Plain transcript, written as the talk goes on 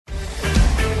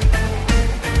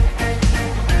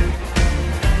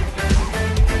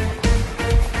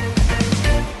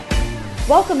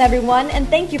Welcome, everyone, and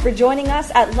thank you for joining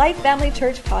us at Life Family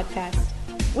Church Podcast.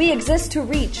 We exist to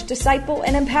reach, disciple,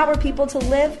 and empower people to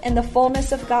live in the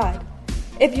fullness of God.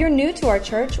 If you're new to our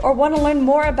church or want to learn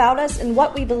more about us and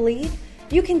what we believe,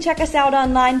 you can check us out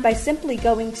online by simply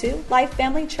going to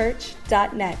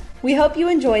lifefamilychurch.net. We hope you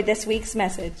enjoy this week's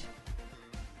message.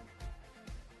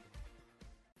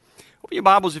 Open your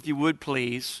Bibles, if you would,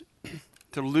 please,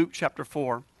 to Luke chapter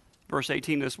 4, verse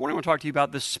 18. This morning I want to talk to you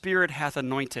about the Spirit hath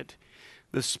anointed.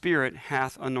 The Spirit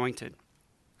hath anointed.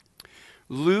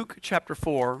 Luke chapter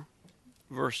 4,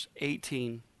 verse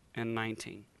 18 and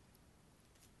 19.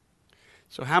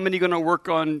 So how many are going to work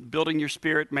on building your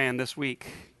spirit man this week?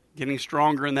 Getting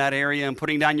stronger in that area and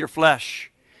putting down your flesh.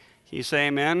 Can you say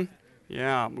amen?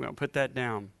 Yeah, I'm going to put that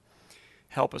down.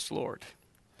 Help us, Lord.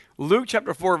 Luke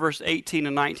chapter 4, verse 18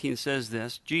 and 19 says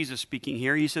this. Jesus speaking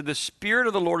here. He said, "The Spirit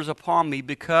of the Lord is upon me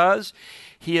because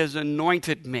He has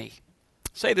anointed me."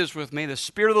 Say this with me. The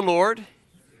Spirit of the Lord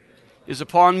is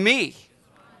upon me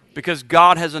because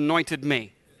God has anointed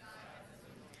me.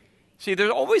 See,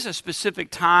 there's always a specific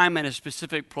time and a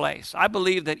specific place. I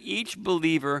believe that each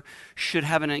believer should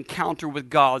have an encounter with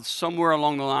God somewhere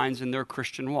along the lines in their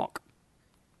Christian walk.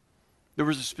 There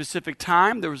was a specific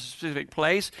time, there was a specific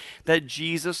place that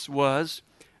Jesus was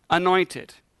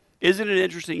anointed. Isn't it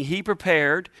interesting? He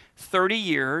prepared 30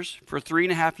 years for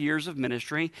 3.5 years of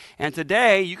ministry, and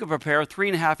today you can prepare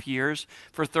 3.5 years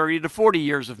for 30 to 40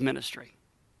 years of ministry.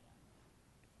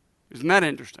 Isn't that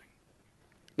interesting?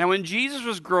 Now, when Jesus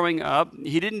was growing up,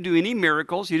 He didn't do any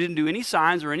miracles, He didn't do any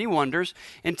signs or any wonders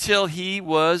until He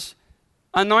was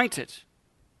anointed.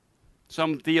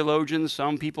 Some theologians,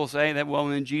 some people say that, well,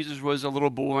 when Jesus was a little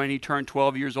boy and He turned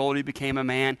 12 years old, He became a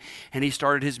man, and He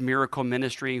started His miracle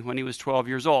ministry when He was 12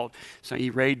 years old. So He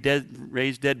raised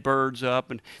dead birds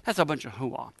up, and that's a bunch of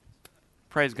hoo-ah.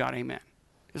 Praise God, amen.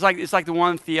 It's like the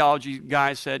one theology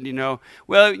guy said, the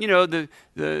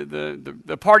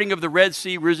parting of the Red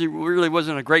Sea really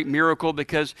wasn't a great miracle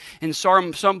because in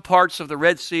some parts of the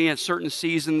Red Sea at certain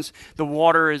seasons, the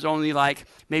water is only like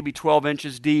maybe 12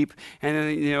 inches deep, and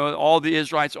then, all the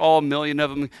Israelites, all 1 million of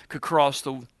them, could cross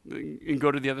and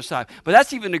go to the other side. But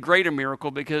that's even a greater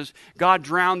miracle because God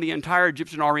drowned the entire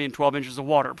Egyptian army in 12 inches of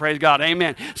water. Praise God,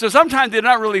 amen. So sometimes they're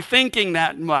not really thinking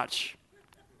that much.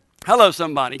 Hello,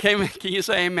 somebody. Can you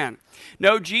say amen?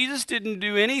 No, Jesus didn't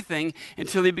do anything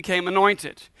until He became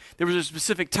anointed. There was a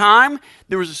specific time,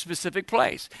 there was a specific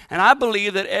place. And I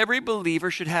believe that every believer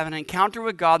should have an encounter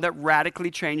with God that radically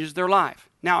changes their life.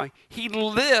 Now, He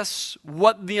lists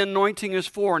what the anointing is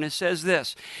for, and it says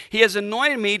this. He has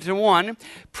anointed me to, 1,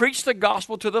 preach the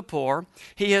gospel to the poor.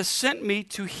 He has sent me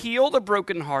to heal the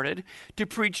brokenhearted, to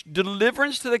preach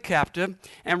deliverance to the captive,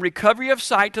 and recovery of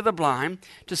sight to the blind,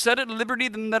 to set at liberty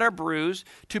them that are bruised,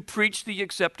 to preach the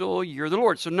acceptable year of the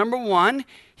Lord. So number 1,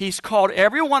 He's called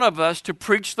every one of us to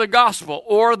preach the gospel,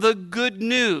 or the good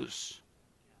news.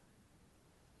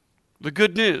 The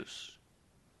good news.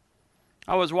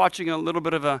 I was watching a little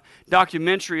bit of a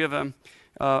documentary of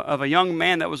a young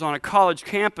man that was on a college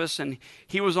campus, and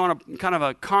he was on a kind of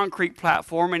a concrete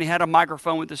platform, and he had a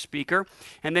microphone with the speaker,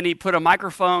 and then he put a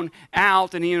microphone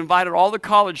out, and he invited all the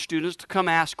college students to come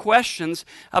ask questions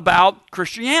about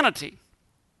Christianity.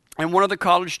 And one of the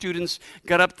college students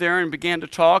got up there and began to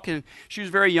talk, and she was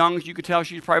very young. As you could tell,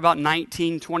 she was probably about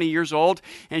 19, 20 years old.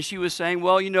 And she was saying,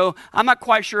 well, I'm not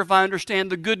quite sure if I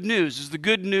understand the good news. The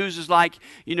good news is like,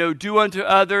 do unto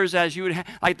others as you would,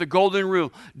 like the golden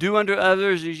rule. Do unto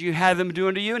others as you have them do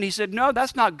unto you. And he said, no,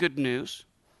 that's not good news.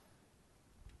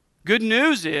 Good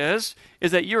news is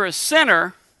that you're a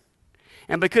sinner.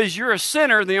 And because you're a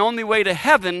sinner, the only way to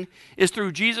heaven is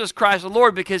through Jesus Christ the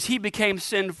Lord, because He became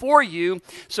sin for you,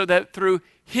 so that through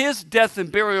His death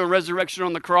and burial and resurrection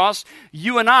on the cross,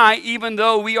 you and I, even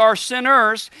though we are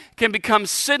sinners, can become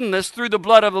sinless through the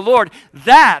blood of the Lord.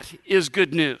 That is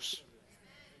good news.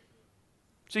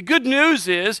 See, good news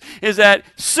is that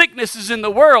sickness is in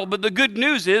the world, but the good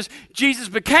news is Jesus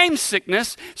became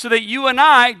sickness so that you and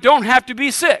I don't have to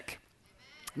be sick.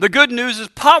 The good news is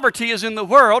poverty is in the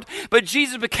world, but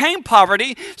Jesus became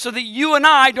poverty so that you and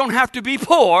I don't have to be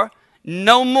poor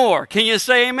no more. Can you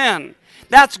say amen?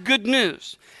 That's good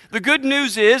news. The good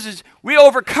news is we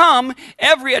overcome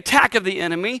every attack of the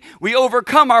enemy. We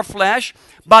overcome our flesh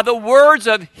by the words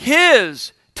of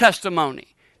His testimony.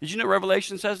 Did you know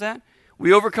Revelation says that?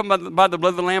 We overcome by the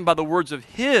blood of the Lamb by the words of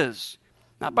His,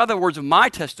 not by the words of my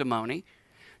testimony.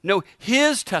 No,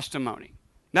 His testimony.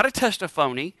 Not a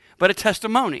testimony, but a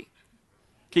testimony.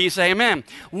 Can you say amen?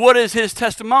 What is His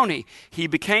testimony? He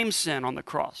became sin on the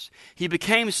cross. He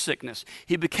became sickness.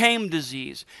 He became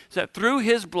disease. So that through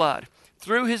His blood,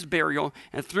 through his burial,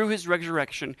 and through his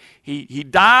resurrection. He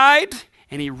died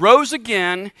and he rose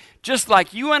again, just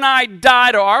like you and I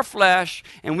die to our flesh,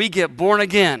 and we get born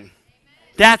again.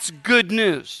 That's good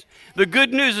news. The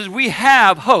good news is we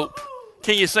have hope.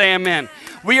 Can you say amen?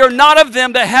 We are not of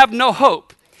them that have no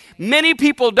hope. Many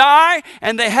people die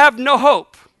and they have no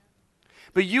hope.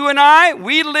 But you and I,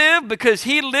 we live because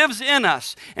he lives in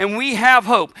us, and we have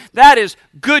hope. That is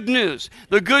good news.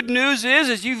 The good news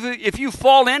is if you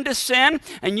fall into sin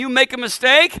and you make a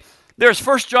mistake, there's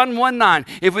 1 John 1:9.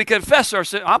 If we confess our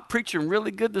sin, I'm preaching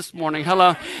really good this morning.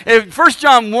 Hello. If 1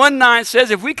 John 1:9 says,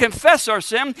 if we confess our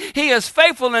sin, he is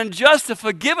faithful and just to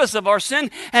forgive us of our sin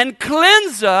and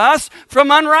cleanse us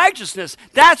from unrighteousness.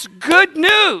 That's good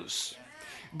news.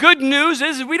 Good news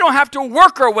is we don't have to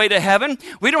work our way to heaven.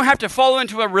 We don't have to follow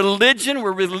into a religion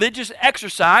or religious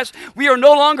exercise. We are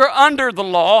no longer under the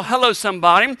law. Hello,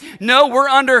 somebody. No, we're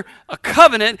under a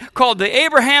covenant called the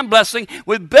Abraham blessing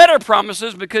with better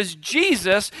promises because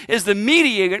Jesus is the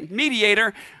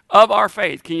mediator of our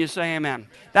faith. Can you say amen?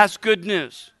 That's good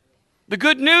news. The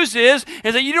good news is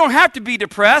that you don't have to be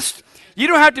depressed. You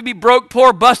don't have to be broke,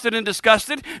 poor, busted, and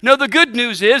disgusted. No, the good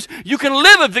news is you can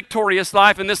live a victorious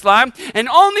life in this life, and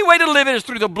the only way to live it is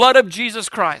through the blood of Jesus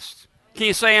Christ. Can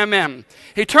you say amen?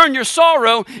 He turned your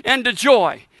sorrow into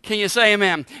joy. Can you say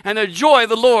amen? And the joy of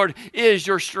the Lord is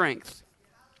your strength.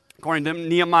 According to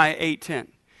Nehemiah 8:10.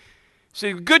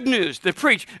 See, good news, the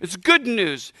preach, it's good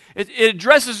news. It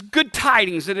addresses good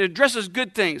tidings. It addresses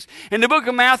good things. In the book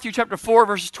of Matthew chapter 4,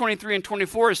 verses 23 and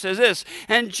 24, it says this,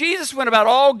 and Jesus went about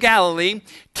all Galilee,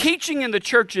 teaching in the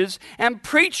churches and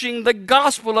preaching the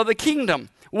gospel of the kingdom.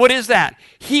 What is that?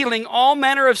 Healing all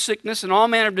manner of sickness and all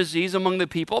manner of disease among the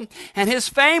people. And his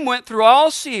fame went through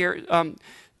all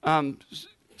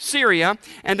Syria,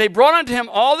 and they brought unto him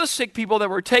all the sick people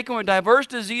that were taken with diverse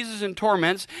diseases and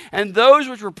torments, and those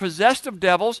which were possessed of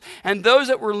devils, and those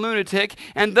that were lunatic,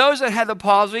 and those that had the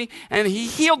palsy, and he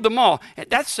healed them all.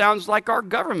 That sounds like our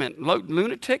government.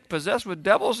 Lunatic, possessed with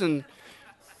devils, and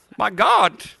my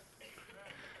God,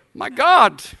 may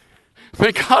God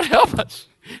help us.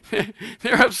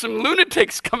 There are some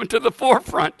lunatics coming to the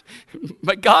forefront.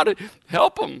 May God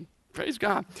help them. Praise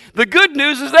God. The good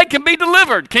news is they can be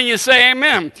delivered. Can you say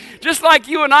amen? Just like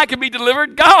you and I can be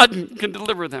delivered, God can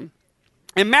deliver them.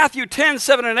 In Matthew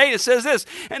 10:7 and 8, it says this,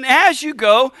 and as you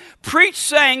go, preach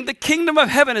saying, the kingdom of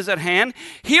heaven is at hand.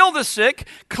 Heal the sick,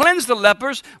 cleanse the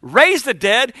lepers, raise the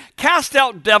dead, cast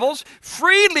out devils.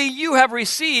 Freely you have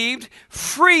received,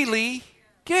 freely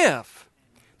give.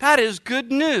 That is good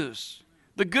news.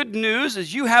 The good news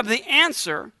is you have the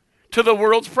answer to the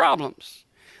world's problems.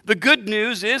 The good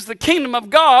news is the kingdom of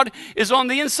God is on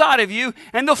the inside of you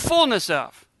and the fullness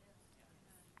of.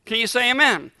 Can you say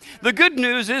amen? The good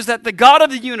news is that the God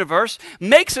of the universe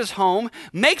makes his home,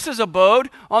 makes his abode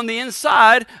on the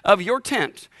inside of your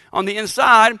tent, on the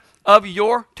inside of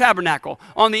your tabernacle,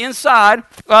 on the inside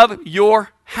of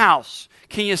your house.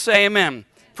 Can you say amen?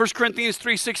 1 Corinthians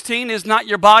 3:16, is not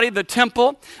your body the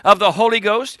temple of the Holy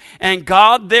Ghost, and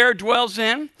God there dwells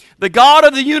in? The God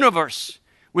of the universe,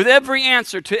 with every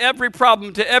answer to every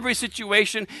problem, to every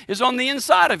situation, is on the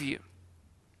inside of you.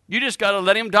 You just got to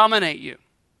let him dominate you.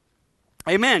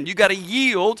 Amen. You got to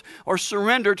yield or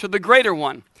surrender to the greater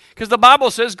one. Because the Bible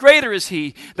says, greater is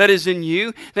he that is in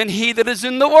you than he that is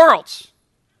in the world.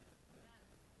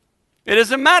 It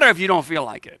doesn't matter if you don't feel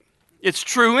like it. It's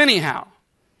true anyhow.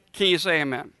 Can you say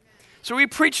amen? So we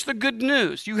preach the good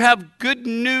news. You have good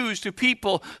news to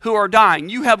people who are dying.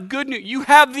 You have good news. You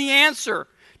have the answer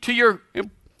to your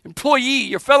employee,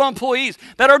 your fellow employees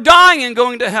that are dying and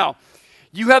going to hell.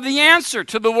 You have the answer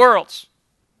to the world's.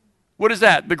 What is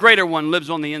that? The greater one lives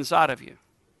on the inside of you.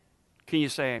 Can you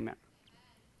say amen?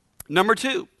 Number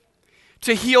 2,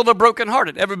 to heal the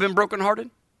brokenhearted. Ever been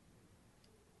brokenhearted?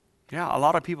 Yeah, a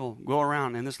lot of people go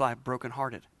around in this life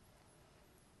brokenhearted.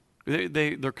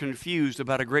 They're confused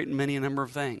about a great many number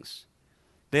of things.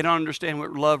 They don't understand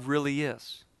what love really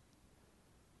is.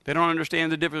 They don't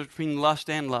understand the difference between lust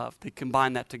and love. They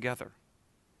combine that together.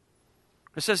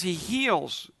 It says he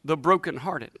heals the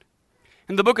brokenhearted.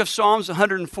 In the book of Psalms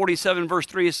 147 verse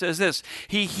 3, it says this,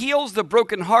 he heals the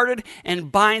brokenhearted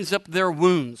and binds up their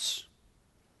wounds.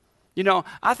 You know,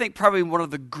 I think probably one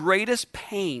of the greatest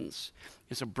pains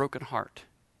is a broken heart.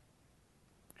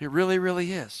 It really,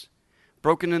 really is.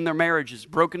 Broken in their marriages,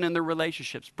 broken in their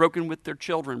relationships, broken with their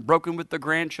children, broken with their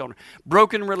grandchildren,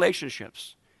 broken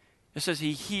relationships. It says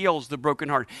he heals the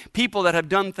brokenhearted. People that have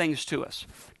done things to us,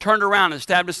 turned around and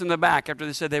stabbed us in the back after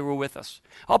they said they were with us.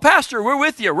 Oh, Pastor, we're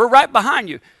with you. We're right behind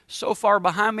you. So far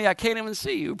behind me, I can't even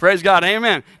see you. Praise God.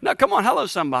 Amen. Now, come on. Hello,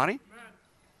 somebody.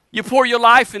 You pour your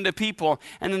life into people,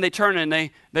 and then they turn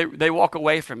and they walk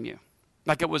away from you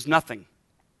like it was nothing.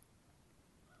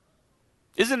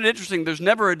 Isn't it interesting? There's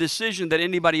never a decision that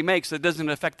anybody makes that doesn't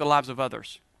affect the lives of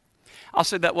others. I'll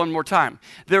say that one more time.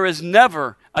 There is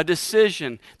never a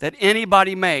decision that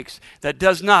anybody makes that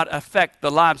does not affect the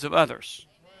lives of others.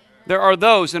 There are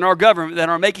those in our government that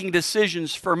are making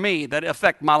decisions for me that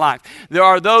affect my life. There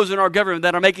are those in our government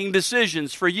that are making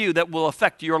decisions for you that will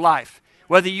affect your life.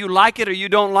 Whether you like it or you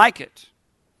don't like it.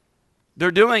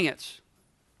 They're doing it.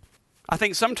 I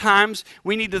think sometimes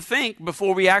we need to think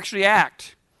before we actually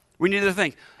act. We need to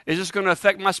think, is this going to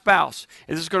affect my spouse?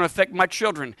 Is this going to affect my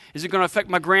children? Is it going to affect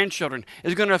my grandchildren?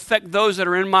 Is it going to affect those that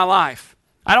are in my life?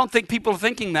 I don't think people are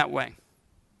thinking that way.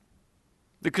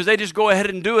 Because they just go ahead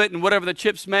and do it, and whatever the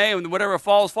chips may, and whatever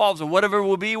falls, falls, and whatever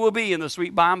will be in the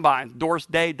sweet by and by. Doris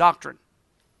Day doctrine.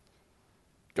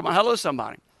 Come on, hello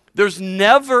somebody. There's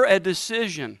never a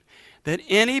decision that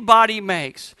anybody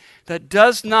makes that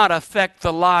does not affect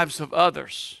the lives of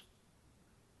others.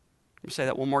 Let me say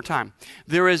that one more time.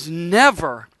 There is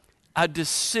never a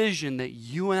decision that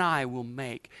you and I will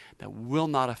make that will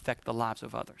not affect the lives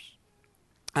of others.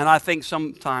 And I think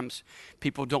sometimes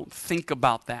people don't think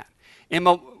about that.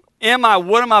 What am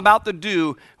I about to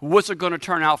do? What's it going to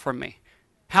turn out for me?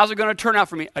 How's it going to turn out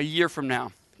for me a year from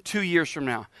now, 2 years from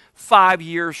now, 5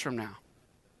 years from now?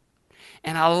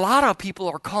 And a lot of people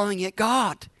are calling it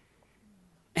God.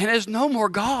 And there's no more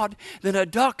God than a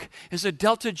duck is a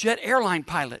Delta Jet airline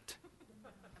pilot.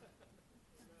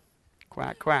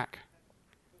 Quack, quack.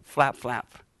 Flap,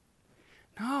 flap.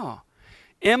 No.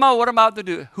 Emma, what I'm about to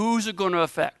do, who's it going to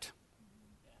affect?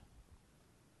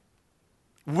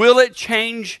 Will it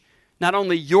change not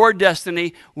only your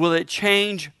destiny, will it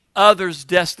change others'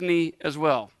 destiny as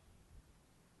well?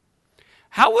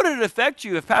 How would it affect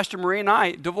you if Pastor Marie and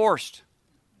I divorced?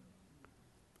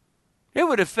 It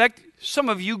would affect some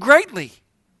of you greatly.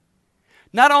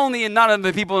 Not only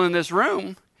the people in this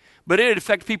room, but it would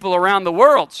affect people around the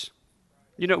world.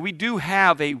 You know, we do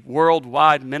have a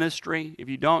worldwide ministry. If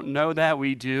you don't know that,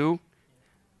 we do.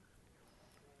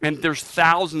 And there's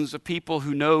thousands of people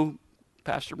who know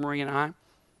Pastor Marie and I.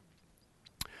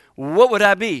 What would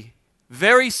I be?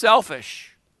 Very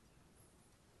selfish.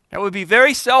 That would be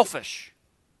very selfish.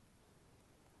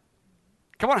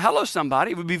 Come on, hello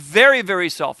somebody. It would be very, very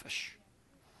selfish.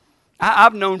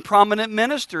 I've known prominent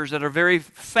ministers that are very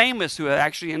famous who have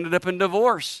actually ended up in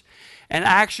divorce. And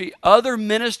actually, other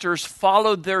ministers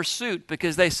followed their suit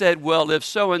because they said, well, if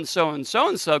so-and-so and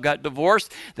so-and-so got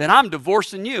divorced, then I'm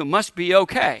divorcing you. Must be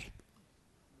okay.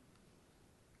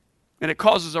 And it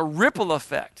causes a ripple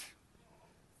effect.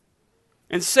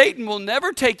 And Satan will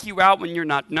never take you out when you're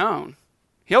not known.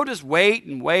 He'll just wait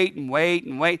and wait and wait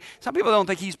and wait. Some people don't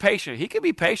think he's patient. He can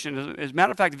be patient. As a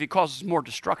matter of fact, if he causes more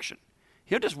destruction,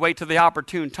 he'll just wait till the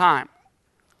opportune time.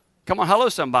 Come on, hello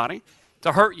somebody.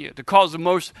 To hurt you, to cause the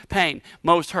most pain,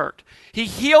 most hurt. He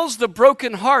heals the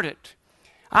brokenhearted.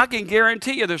 I can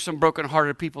guarantee you there's some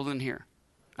brokenhearted people in here.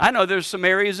 I know there's some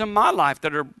areas in my life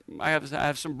that I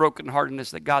have some brokenheartedness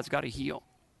that God's got to heal.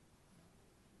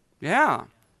 Yeah.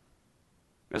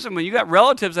 Listen, when you got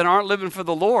relatives that aren't living for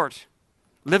the Lord,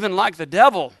 living like the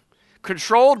devil,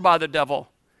 controlled by the devil,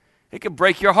 it could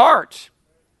break your heart.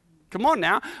 Come on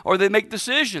now. Or they make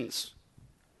decisions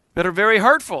that are very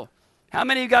hurtful. How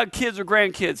many of you got kids or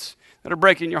grandkids that are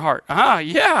breaking your heart?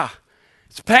 Yeah.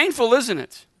 It's painful, isn't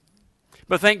it?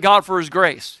 But thank God for His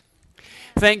grace.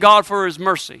 Thank God for His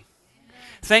mercy.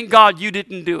 Thank God you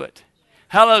didn't do it.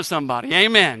 Hello, somebody.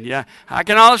 Amen. Yeah, I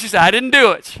can honestly say I didn't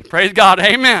do it. Praise God.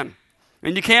 Amen.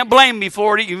 And you can't blame me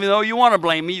for it, even though you want to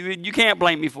blame me. You can't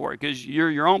blame me for it because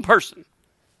you're your own person.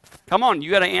 Come on, you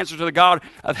got to answer to the God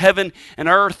of heaven and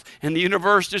earth and the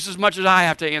universe just as much as I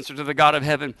have to answer to the God of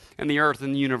heaven and the earth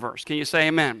and the universe. Can you say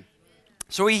amen?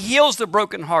 So He heals the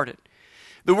brokenhearted.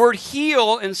 The word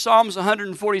heal in Psalms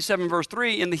 147 verse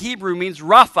 3 in the Hebrew means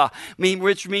rapha,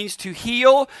 which means to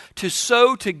heal, to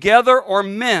sew together or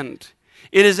mend.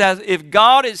 It is as if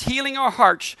God is healing our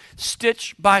hearts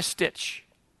stitch by stitch.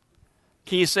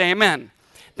 Can you say amen?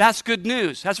 That's good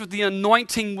news. That's what the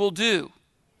anointing will do.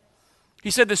 He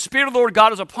said, the Spirit of the Lord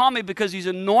God is upon me because He's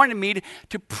anointed me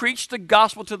to preach the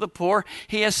gospel to the poor.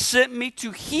 He has sent me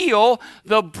to heal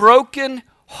the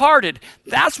brokenhearted.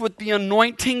 That's what the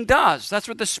anointing does. That's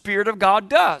what the Spirit of God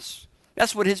does.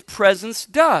 That's what His presence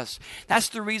does. That's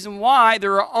the reason why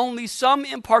there are only some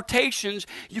impartations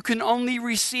you can only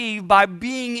receive by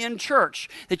being in church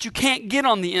that you can't get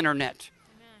on the internet.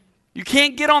 Amen. You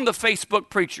can't get on the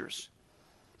Facebook preachers.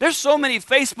 There's so many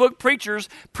Facebook preachers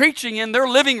preaching in their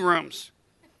living rooms.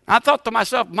 I thought to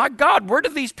myself, my God, where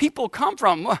did these people come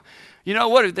from? You know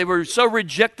what? They were so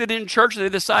rejected in church, they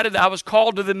decided that I was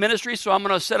called to the ministry, so I'm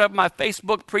going to set up my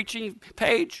Facebook preaching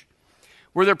page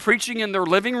where they're preaching in their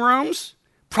living rooms,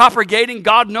 propagating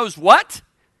God knows what.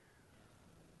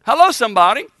 Hello,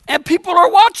 somebody. And people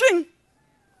are watching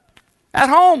at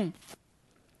home.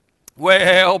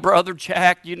 Well, Brother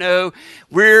Jack, you know,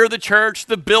 we're the church,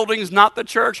 the building's not the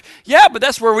church. Yeah, but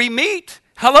that's where we meet.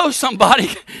 Hello,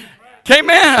 somebody.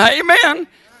 Amen. Amen.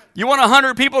 You want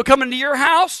 100 people coming to your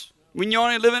house when you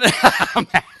only live in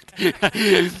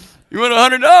You want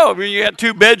 100? No. I mean, you got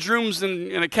 2 bedrooms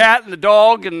and a cat and a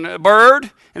dog and a bird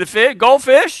and a fish,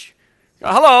 goldfish.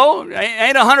 Hello.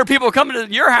 Ain't 100 people coming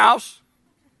to your house.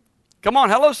 Come on.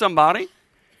 Hello, somebody.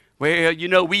 Well, you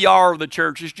know, we are the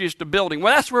church. It's just a building.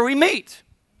 Well, that's where we meet.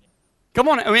 Come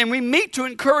on. I mean, we meet to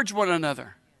encourage one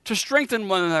another, to strengthen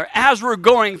one another as we're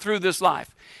going through this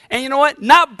life. And you know what?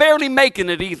 Not barely making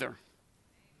it either.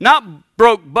 Not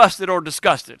broke, busted, or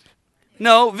disgusted.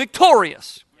 No,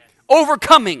 victorious.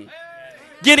 Overcoming.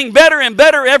 Getting better and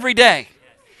better every day.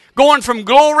 Going from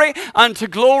glory unto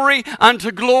glory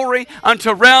unto glory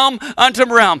unto realm unto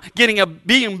realm.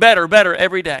 Being better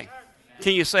every day.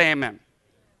 Can you say amen?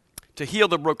 To heal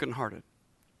the brokenhearted.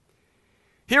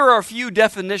 Here are a few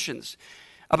definitions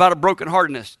about a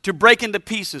brokenheartedness. To break into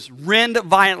pieces, rend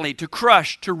violently, to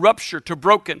crush, to rupture, to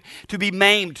broken, to be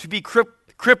maimed, to be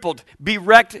crippled, be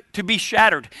wrecked, to be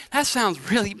shattered. That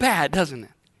sounds really bad, doesn't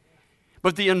it?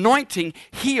 But the anointing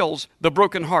heals the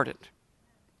brokenhearted.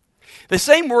 The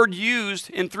same word used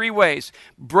in 3 ways.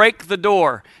 Break the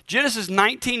door. Genesis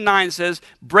 19:9 says,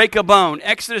 break a bone.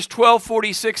 Exodus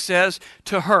 12:46 says,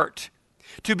 to hurt.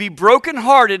 To be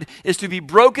brokenhearted is to be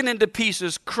broken into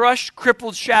pieces, crushed,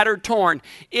 crippled, shattered, torn.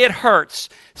 It hurts.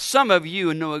 Some of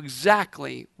you know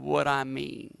exactly what I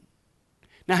mean.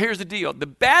 Now here's the deal. The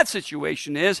bad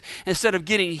situation is, instead of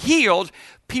getting healed,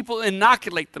 people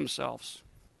inoculate themselves.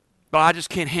 Well, I just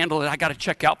can't handle it. I got to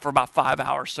check out for about 5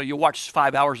 hours. So you watch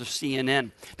 5 hours of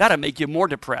CNN. That'll make you more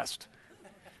depressed.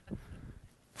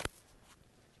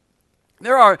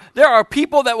 There are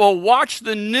people that will watch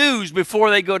the news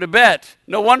before they go to bed.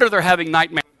 No wonder they're having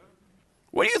nightmares.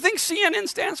 What do you think CNN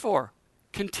stands for?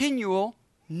 Continual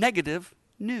negative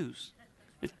news.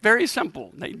 It's very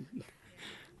simple.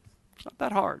 It's not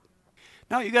that hard.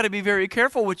 Now, you got to be very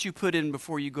careful what you put in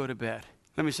before you go to bed.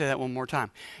 Let me say that one more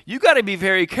time. You got to be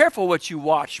very careful what you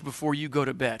watch before you go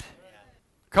to bed.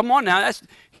 Come on now.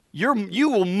 You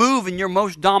will move in your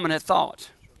most dominant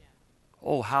thought.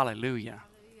 Oh, hallelujah.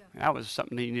 That was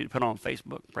something that you need to put on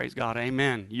Facebook. Praise God.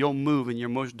 Amen. You'll move in your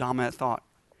most dominant thought.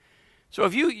 So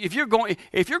if you're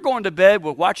going to bed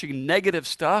with watching negative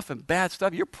stuff and bad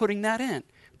stuff, you're putting that in.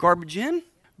 Garbage in,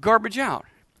 garbage out.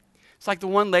 It's like the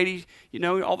one lady, you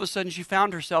know, all of a sudden she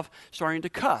found herself starting to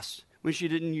cuss when she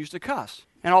didn't used to cuss.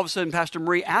 And all of a sudden Pastor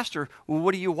Marie asked her, well,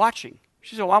 what are you watching?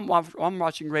 She said, well, I'm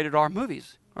watching rated R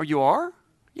movies. Oh, you are?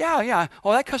 Yeah.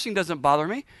 Oh, that cussing doesn't bother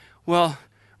me. Well,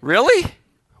 really?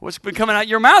 What's been coming out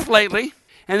your mouth lately?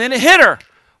 And then it hit her.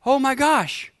 Oh my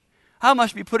gosh, I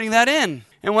must be putting that in.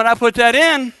 And when I put that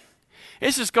in,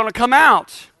 it's just going to come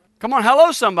out. Come on,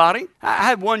 hello somebody. I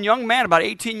had one young man about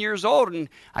 18 years old, and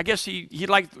I guess he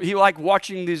liked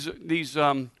watching these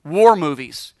war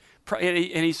movies.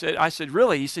 And he said, I said,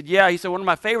 really? He said, yeah. He said, one of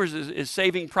my favorites is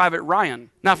Saving Private Ryan.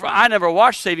 Now, I never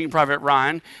watched Saving Private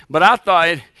Ryan, but I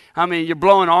thought, you're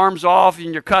blowing arms off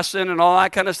and you're cussing and all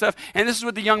that kind of stuff. And this is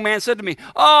what the young man said to me.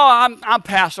 Oh, I'm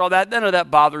past all that. None of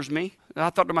that bothers me. And I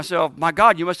thought to myself, my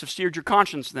God, you must have seared your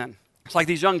conscience then. It's like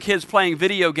these young kids playing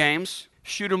video games.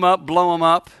 Shoot them up, blow them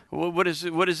up. What is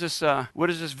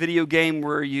this video game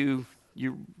where you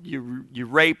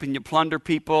rape and you plunder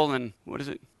people, and what is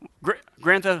it?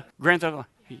 Grand Theft.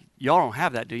 Y'all don't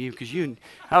have that, do you? Because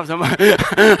how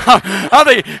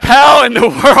in the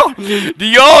world do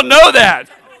y'all know that?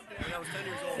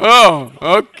 Oh,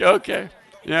 okay.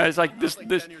 Yeah, it's like this.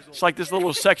 It's like this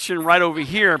little section right over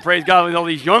here. Praise God, with all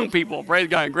these young people. Praise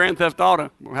God, Grand Theft Auto.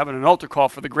 We're having an altar call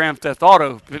for the Grand Theft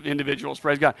Auto individuals.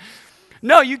 Praise God.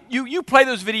 No, you play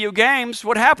those video games.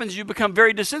 What happens? You become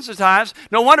very desensitized.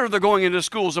 No wonder they're going into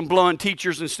schools and blowing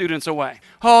teachers and students away.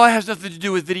 Oh, it has nothing to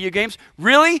do with video games.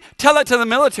 Really? Tell that to the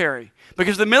military.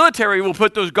 Because the military will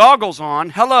put those goggles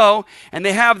on, and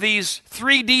they have these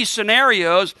 3D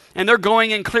scenarios, and they're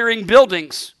going and clearing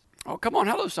buildings. Oh, come on,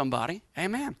 hello somebody.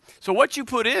 Amen. So what you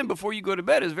put in before you go to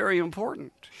bed is very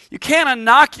important. You can't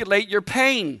inoculate your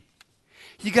pain.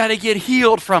 You got to get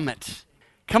healed from it.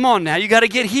 Come on now, you got to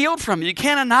get healed from it. You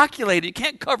can't inoculate it. You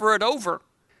can't cover it over.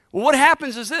 Well, what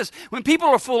happens is this. When people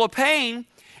are full of pain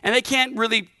and they can't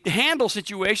really handle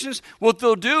situations, what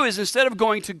they'll do is instead of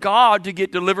going to God to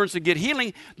get deliverance, to get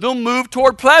healing, they'll move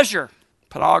toward pleasure.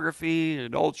 Pornography,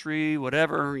 adultery,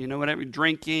 whatever, whatever,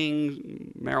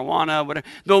 drinking, marijuana, whatever.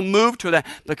 They'll move to that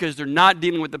because they're not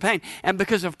dealing with the pain. And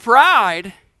because of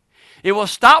pride, it will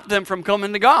stop them from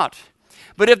coming to God.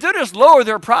 But if they just lower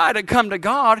their pride and come to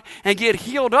God and get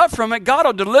healed up from it, God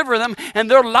will deliver them, and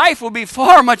their life will be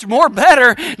far much more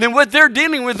better than what they're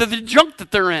dealing with, the junk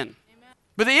that they're in. Amen.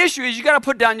 But the issue is you got to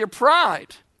put down your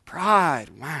pride.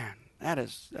 Pride, man. That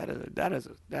is.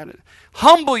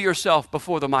 Humble yourself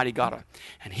before the mighty God,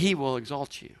 and He will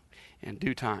exalt you in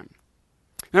due time.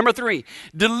 Number 3,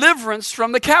 deliverance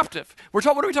from the captive. What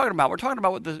are we talking about? We're talking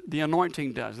about what the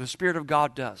anointing does, the Spirit of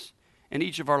God does in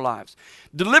each of our lives.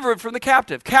 Delivered from the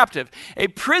captive. Captive, a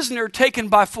prisoner taken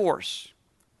by force,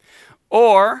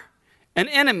 or an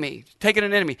enemy, taken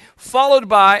an enemy, followed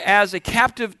by as a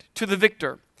captive to the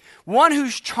victor. One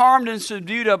who's charmed and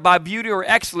subdued by beauty or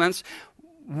excellence,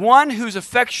 one whose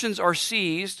affections are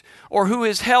seized, or who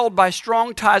is held by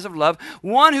strong ties of love,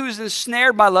 one who is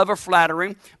ensnared by love or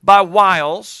flattering, by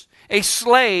wiles, a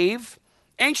slave.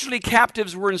 Anciently,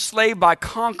 captives were enslaved by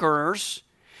conquerors,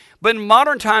 but in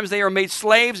modern times they are made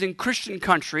slaves in Christian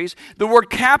countries. The word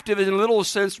captive in a literal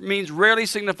sense means rarely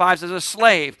signifies as a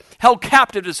slave, held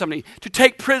captive to somebody, to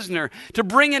take prisoner, to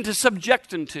bring into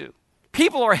subjection to.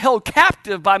 People are held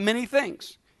captive by many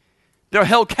things. They're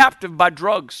held captive by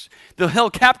drugs. They're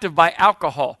held captive by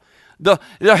alcohol.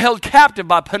 They're held captive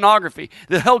by pornography.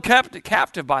 They're held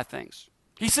captive by things.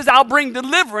 He says, I'll bring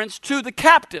deliverance to the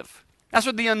captive. That's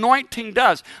what the anointing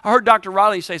does. I heard Dr.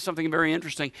 Riley say something very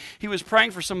interesting. He was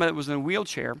praying for somebody that was in a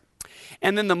wheelchair,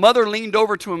 and then the mother leaned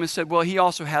over to him and said, well, he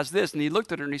also has this. And he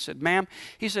looked at her and he said, ma'am,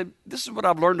 he said, this is what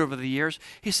I've learned over the years.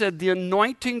 He said, the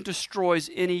anointing destroys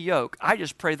any yoke. I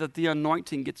just pray that the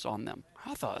anointing gets on them.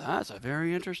 I thought, that's a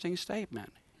very interesting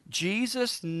statement.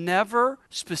 Jesus never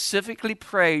specifically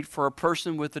prayed for a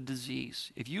person with a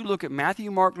disease. If you look at Matthew,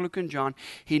 Mark, Luke, and John,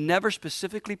 he never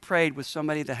specifically prayed with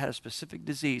somebody that had a specific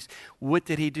disease. What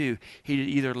did he do? He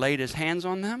either laid his hands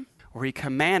on them or he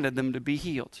commanded them to be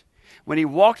healed. When he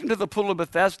walked into the pool of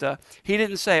Bethesda, he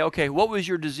didn't say, okay, what was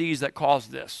your disease that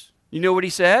caused this? You know what he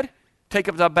said? Take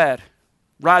up thy bed,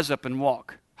 rise up and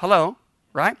walk. Hello,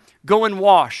 right? Go and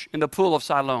wash in the pool of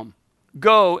Siloam.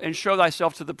 Go and show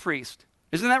thyself to the priest.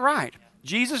 Isn't that right?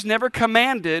 Jesus never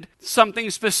commanded something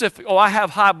specific. Oh, I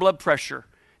have high blood pressure.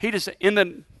 He just,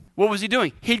 what was he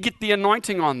doing? He'd get the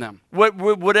anointing on them.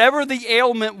 Whatever the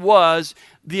ailment was,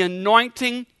 the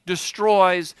anointing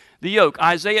destroys the yoke.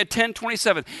 Isaiah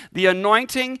 10:27. The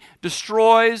anointing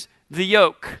destroys the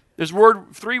yoke. There's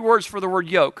 3 words for the word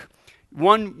yoke.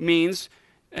 One means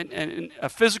a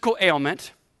physical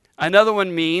ailment. Another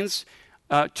one means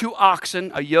 2 oxen.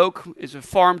 A yoke is a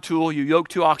farm tool. You yoke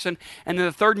 2 oxen. And then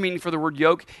the third meaning for the word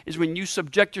yoke is when you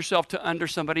subject yourself to under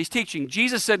somebody's teaching.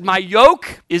 Jesus said, my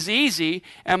yoke is easy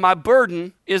and my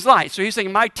burden is light. So he's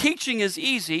saying, my teaching is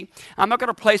easy. I'm not going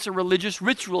to place a religious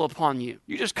ritual upon you.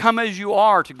 You just come as you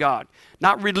are to God,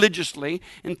 not religiously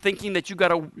and thinking that you got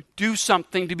to do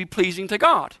something to be pleasing to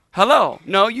God. Hello.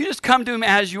 No, you just come to him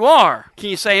as you are. Can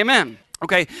you say amen?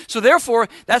 Okay, so therefore,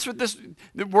 that's what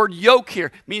the word yoke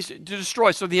here means, to destroy.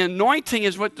 So the anointing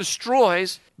is what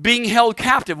destroys being held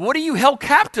captive. What are you held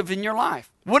captive in your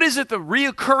life? What is it, the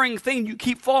reoccurring thing you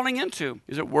keep falling into?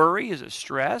 Is it worry? Is it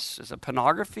stress? Is it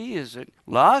pornography? Is it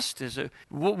lust? Is it,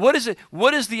 what is it?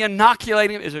 What is the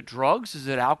inoculating? Is it drugs? Is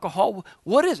it alcohol?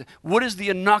 What is it? What is the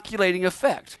inoculating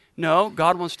effect? No,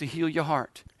 God wants to heal your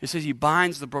heart. It says he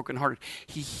binds the brokenhearted.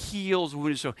 He heals the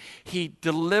wounded. So he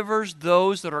delivers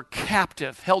those that are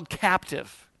captive, held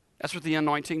captive. That's what the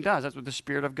anointing does. That's what the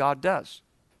Spirit of God does.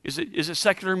 Is it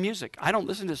secular music? I don't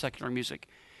listen to secular music.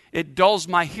 It dulls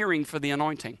my hearing for the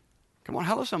anointing. Come on,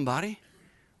 hello somebody.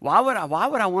 Why would I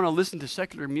want to listen to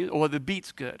secular music? Oh, the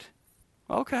beat's good.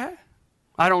 Okay.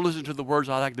 I don't listen to the words,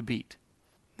 I like the beat.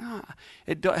 No,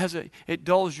 it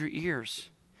dulls your ears.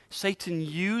 Satan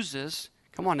uses,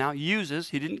 come on now, he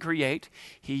didn't create,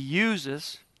 he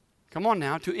uses, come on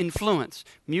now, to influence.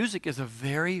 Music is a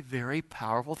very, very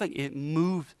powerful thing. It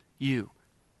moves you.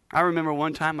 I remember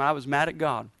one time I was mad at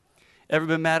God. Ever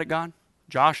been mad at God?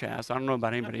 Josh has. I don't know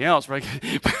about anybody else, right?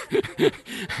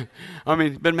 I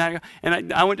mean, been mad at God.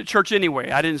 And I went to church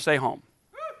anyway. I didn't stay home.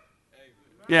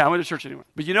 Yeah, I went to church anyway.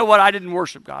 But you know what? I didn't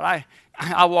worship God.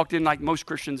 I walked in like most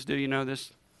Christians do, you know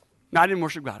this. No, I didn't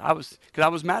worship God. Because I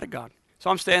was mad at God. So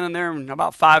I'm standing there and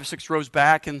about 5, 6 rows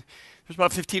back, and there's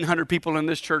about 1,500 people in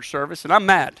this church service, and I'm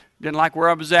mad. Didn't like where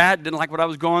I was at, didn't like what I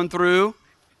was going through.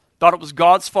 Thought it was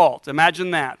God's fault.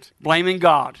 Imagine that. Blaming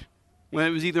God when it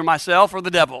was either myself or the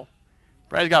devil.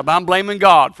 Praise God. But I'm blaming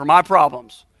God for my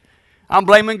problems. I'm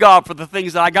blaming God for the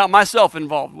things that I got myself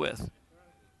involved with.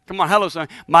 Come on, hello,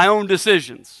 somebody. My own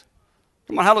decisions.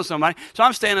 Come on, hello, somebody. So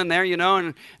I'm standing there,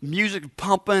 and music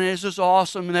pumping, and it's just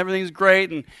awesome, and everything's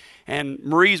great, and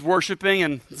Marie's worshiping,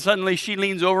 and suddenly she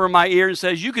leans over in my ear and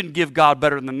says, "You can give God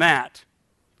better than that.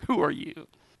 Who are you?"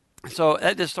 So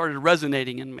that just started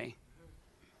resonating in me.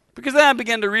 Because then I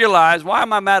began to realize, why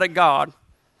am I mad at God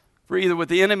for either what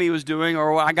the enemy was doing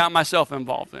or what I got myself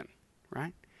involved in,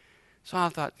 right? So I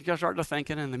thought, I started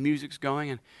thinking, and the music's going,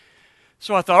 and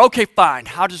so I thought, okay, fine,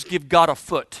 I'll just give God a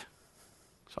foot.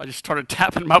 So I just started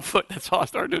tapping my foot. That's all I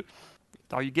started doing.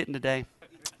 That's all you're getting today,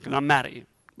 because I'm mad at you.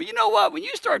 But you know what? When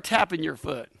you start tapping your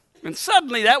foot, and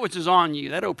suddenly that which is on you,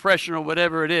 that oppression or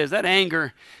whatever it is, that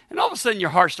anger, and all of a sudden your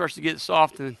heart starts to get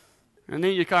soft, and then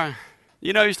you kind of,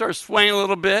 you start swaying a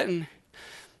little bit, and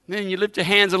then you lift your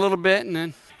hands a little bit, and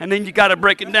then you got to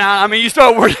break it down. I mean, you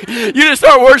just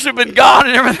start worshiping God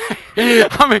and everything.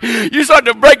 I mean, you start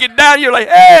to break it down. You're like,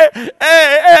 hey,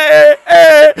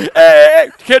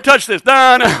 can't touch this.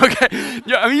 No. Okay.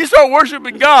 I mean, you start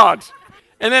worshiping God.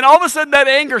 And then all of a sudden that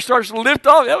anger starts to lift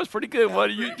off. That was pretty good.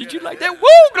 Did you like that? Woo,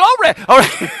 glory. All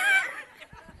right.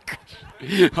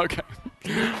 Okay.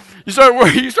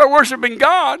 You start worshiping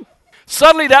God.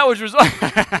 Suddenly that which was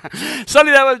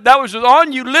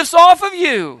on you lifts off of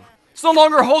you. It's no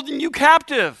longer holding you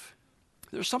captive.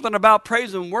 There's something about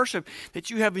praise and worship that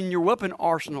you have in your weapon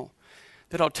arsenal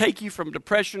that'll take you from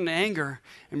depression to anger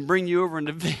and bring you over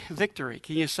into victory.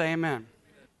 Can you say amen?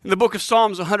 In the book of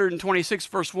Psalms 126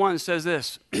 verse 1 says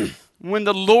this, when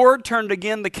the Lord turned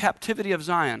again the captivity of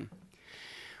Zion,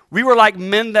 we were like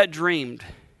men that dreamed,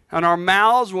 and our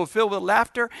mouths were filled with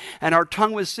laughter, and our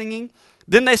tongue was singing.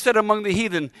 Then they said among the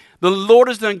heathen, the Lord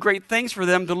has done great things for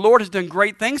them. The Lord has done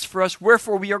great things for us,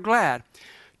 wherefore we are glad.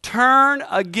 Turn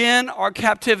again our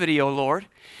captivity, O Lord,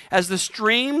 as the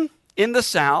stream in the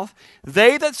south.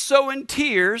 They that sow in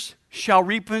tears shall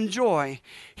reap in joy.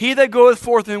 He that goeth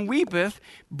forth and weepeth,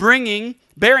 bearing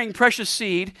precious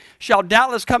seed, shall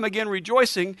doubtless come again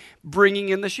rejoicing, bringing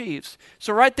in the sheaves.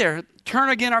 So right there, turn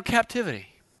again our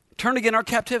captivity. Turn again our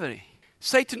captivity.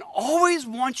 Satan always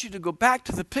wants you to go back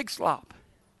to the pig slop.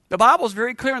 The Bible is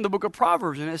very clear in the book of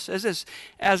Proverbs, and it says this,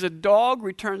 as a dog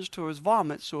returns to his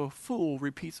vomit, so a fool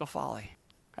repeats a folly.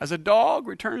 As a dog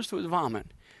returns to his vomit,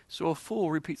 so a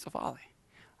fool repeats a folly.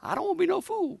 I don't want to be no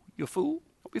fool, you fool.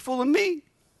 Don't be fooling me.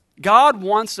 God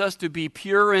wants us to be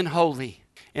pure and holy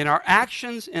in our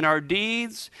actions, in our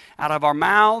deeds, out of our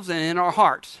mouths, and in our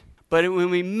hearts. But when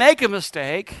we make a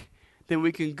mistake, then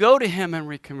we can go to him and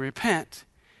we can repent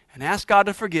and ask God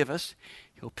to forgive us.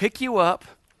 He'll pick you up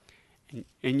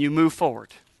and you move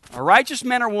forward. A righteous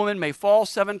man or woman may fall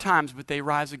 7 times, but they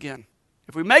rise again.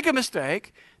 If we make a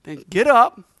mistake, then get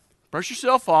up, brush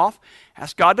yourself off,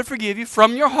 ask God to forgive you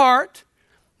from your heart,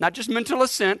 not just mental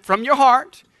assent, from your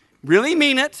heart. Really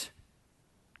mean it.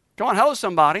 Come on, hello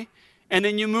somebody. And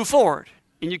then you move forward,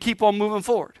 and you keep on moving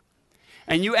forward.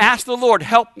 And you ask the Lord,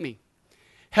 help me.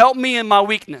 Help me in my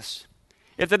weakness.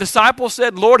 If the disciples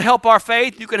said, Lord, help our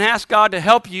faith, you can ask God to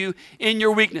help you in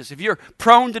your weakness. If you're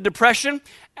prone to depression,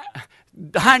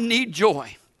 I need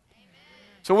joy. Amen.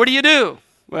 So what do?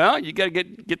 Well, you got to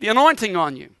get the anointing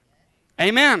on you.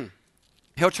 Amen.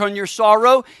 He'll turn your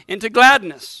sorrow into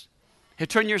gladness. He'll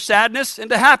turn your sadness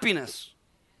into happiness.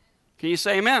 Can you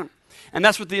say amen? And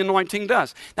that's what the anointing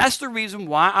does. That's the reason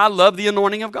why I love the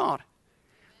anointing of God.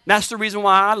 That's the reason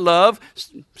why I love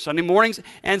Sunday mornings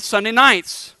and Sunday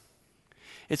nights.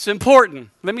 It's important.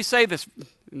 Let me say this.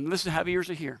 Listen, have ears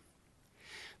to hear.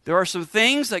 There are some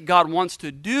things that God wants to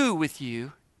do with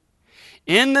you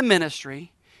in the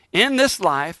ministry, in this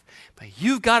life, but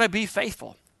you've got to be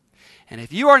faithful. And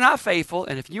if you are not faithful,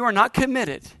 and if you are not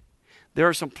committed, there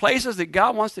are some places that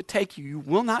God wants to take you. You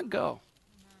will not go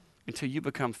until you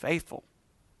become faithful.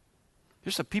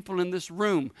 There's some people in this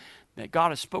room that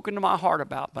God has spoken to my heart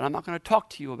about, but I'm not going to talk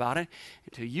to you about it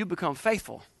until you become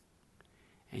faithful.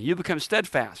 And you become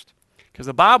steadfast. Because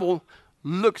the Bible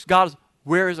looks, God,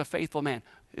 where is a faithful man?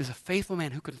 Is a faithful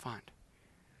man who can find?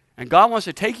 And God wants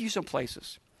to take you some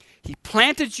places. He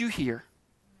planted you here.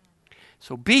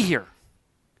 So be here.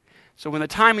 So when the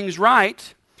timing's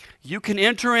right, you can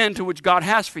enter into what God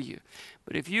has for you.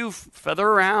 But if you feather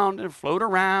around and float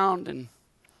around and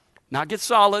not get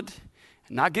solid,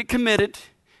 and not get committed,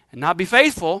 and not be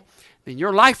faithful, then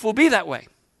your life will be that way.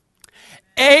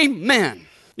 Amen.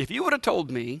 If you would have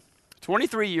told me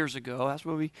 23 years ago, that's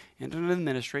when we entered into the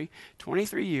ministry,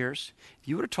 23 years, if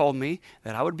you would have told me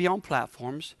that I would be on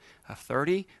platforms of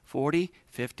 30, 40,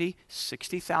 50,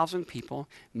 60,000 people,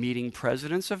 meeting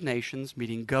presidents of nations,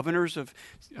 meeting governors of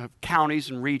counties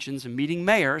and regions, and meeting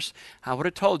mayors, I would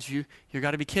have told you, you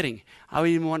got to be kidding. I would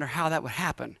even wonder how that would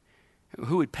happen.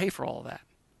 Who would pay for all of that?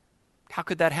 How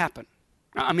could that happen?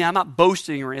 I mean, I'm not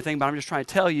boasting or anything, but I'm just trying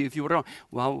to tell you, if you would have,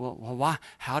 well, why?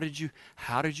 How did you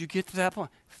get to that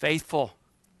point? Faithful,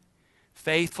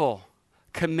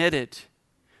 committed,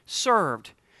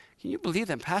 served. Can you believe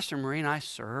that Pastor Marie and I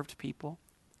served people?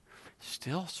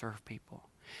 Still serve people.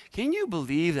 Can you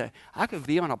believe that I could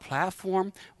be on a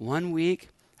platform one week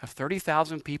of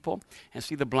 30,000 people and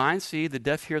see the blind see, the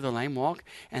deaf hear, the lame walk,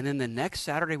 and then the next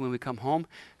Saturday when we come home,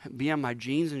 be in my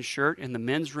jeans and shirt in the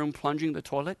men's room plunging the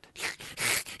toilet?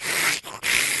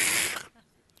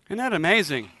 Isn't that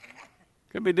amazing?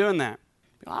 Could be doing that.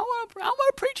 I want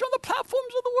to preach on the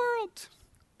platforms of the world.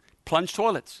 Plunge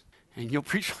toilets, and you'll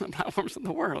preach on the platforms of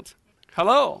the world.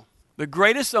 Hello. The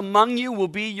greatest among you will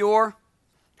be your...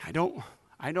 I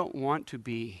don't want to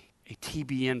be a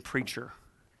TBN preacher.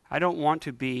 I don't want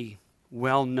to be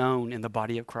well known in the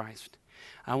body of Christ.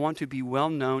 I want to be well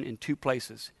known in two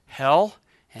places, hell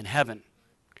and heaven.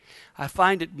 I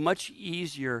find it much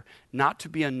easier not to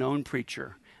be a known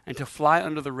preacher and to fly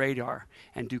under the radar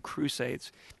and do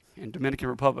crusades in Dominican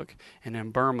Republic and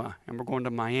in Burma, and we're going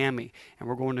to Miami, and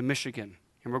we're going to Michigan,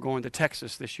 and we're going to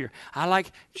Texas this year. I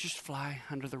like just fly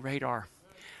under the radar.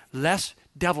 Less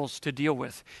devils to deal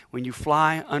with when you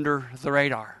fly under the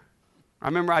radar. I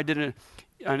remember I did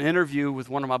an interview with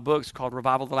one of my books called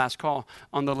Revival the Last Call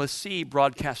on the LaCie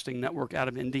Broadcasting Network out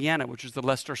of Indiana, which is the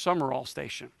Lester Summerall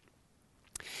station.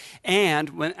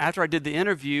 And after I did the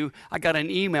interview, I got an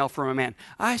email from a man.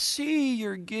 I see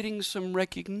you're getting some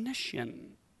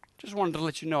recognition. Just wanted to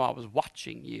let you know I was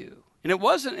watching you. And it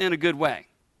wasn't in a good way.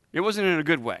 It wasn't in a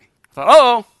good way. I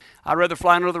thought, I'd rather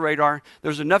fly under the radar.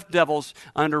 There's enough devils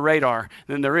under radar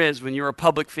than there is when you're a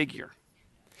public figure.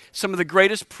 Some of the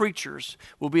greatest preachers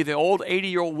will be the old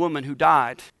 80-year-old woman who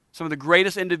died. Some of the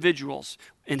greatest individuals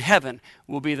in heaven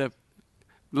will be the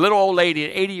little old lady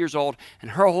at 80 years old,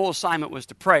 and her whole assignment was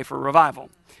to pray for revival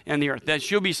in the earth. That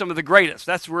she'll be some of the greatest.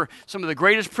 That's where some of the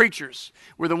greatest preachers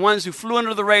were the ones who flew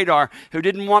under the radar, who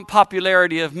didn't want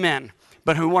popularity of men,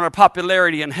 but who wanted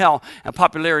popularity in hell and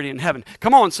popularity in heaven.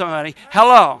 Come on, somebody.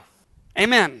 Hello.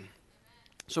 Amen.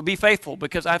 So be faithful,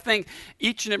 because I think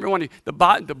each and every one of you,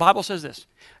 the Bible says this,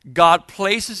 God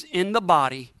places in the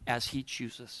body as he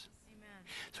chooses. Amen.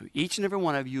 So each and every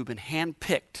one of you have been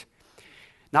handpicked,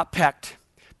 not pecked,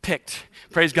 picked,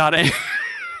 praise God,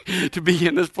 to be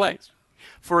in this place.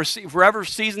 For whatever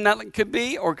season that could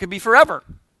be, or it could be forever.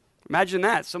 Imagine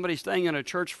that, somebody staying in a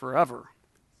church forever.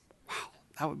 Wow,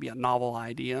 that would be a novel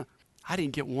idea. I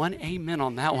didn't get one amen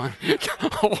on that one.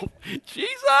 Oh,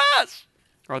 Jesus!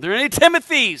 Are there any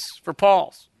Timothys for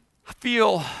Paul's? I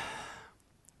feel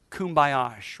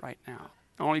kumbaya-ish right now.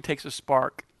 It only takes a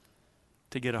spark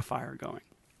to get a fire going.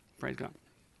 Praise God.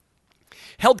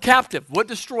 Held captive. What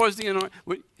destroys the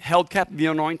anointing? Held captive, the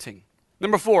anointing.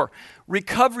 Number 4,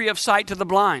 recovery of sight to the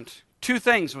blind. Two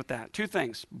things with that. Two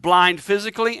things. Blind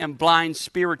physically and blind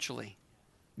spiritually.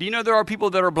 Do you know there are people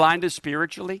that are blinded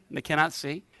spiritually and they cannot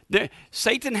see?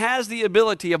 Satan has the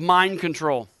ability of mind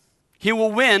control. He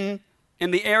will win in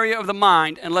the area of the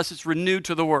mind unless it's renewed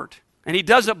to the word. And he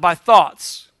does it by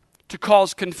thoughts to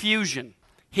cause confusion.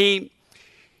 He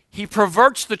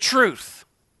perverts the truth.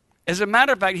 As a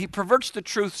matter of fact, he perverts the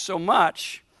truth so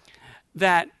much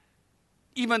that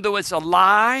even though it's a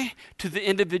lie to the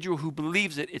individual who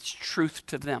believes it, it's truth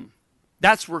to them.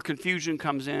 That's where confusion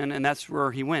comes in, and that's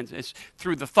where he wins. It's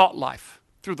through the thought life.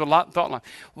 Through the thought life.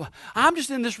 Well, I'm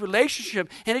just in this relationship,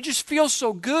 and it just feels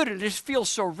so good, and it just feels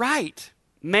so right.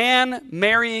 Man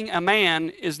marrying a man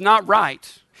is not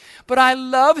right. But I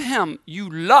love him. You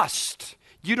lust.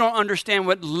 You don't understand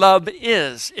what love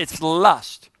is. It's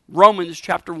lust. Romans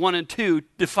chapter 1 and 2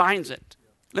 defines it.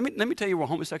 Let me tell you where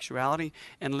homosexuality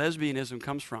and lesbianism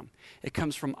comes from. It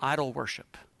comes from idol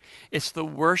worship. It's the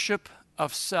worship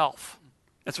of self.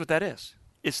 That's what that is.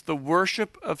 It's the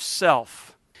worship of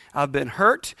self. I've been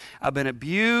hurt. I've been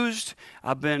abused.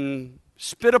 I've been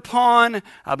spit upon.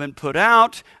 I've been put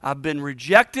out. I've been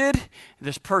rejected.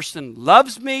 This person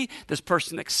loves me. This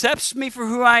person accepts me for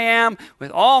who I am with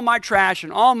all my trash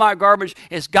and all my garbage.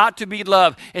 It's got to be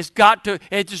love.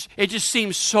 It just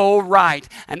seems so right.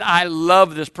 And I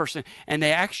love this person. And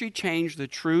they actually change the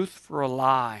truth for a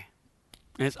lie.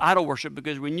 And it's idol worship,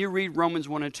 because when you read Romans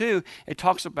 1 and 2, it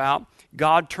talks about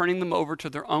God turning them over to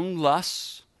their own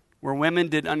lusts, where women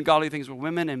did ungodly things with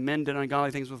women and men did ungodly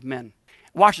things with men.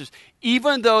 Watch this.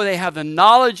 Even though they have the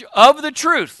knowledge of the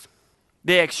truth,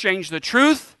 they exchange the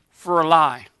truth for a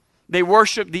lie. They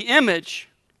worship the image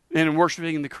and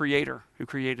worshiping the Creator who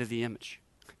created the image.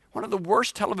 One of the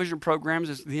worst television programs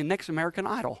is the next American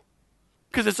Idol,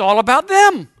 because it's all about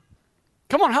them.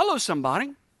 Come on, hello,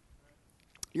 somebody.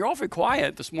 You're awfully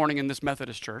quiet this morning in this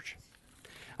Methodist church.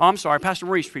 Oh, I'm sorry. Pastor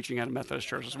Maurice preaching at a Methodist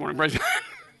church this morning.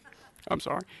 I'm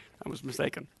sorry. I was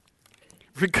mistaken.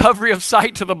 Recovery of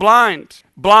sight to the blind.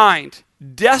 Blind.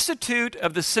 Destitute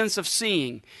of the sense of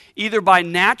seeing, either by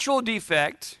natural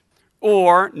defect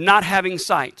or not having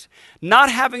sight. Not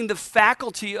having the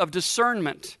faculty of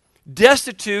discernment.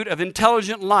 Destitute of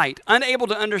intelligent light, unable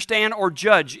to understand or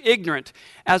judge, ignorant,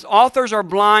 as authors are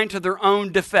blind to their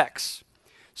own defects.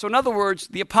 So in other words,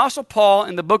 the Apostle Paul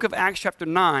in the book of Acts chapter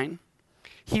 9,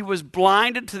 he was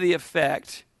blinded to the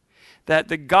effect that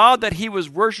the God that he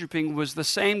was worshiping was the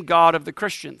same God of the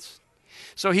Christians.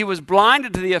 So he was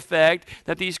blinded to the effect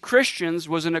that these Christians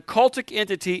was an occultic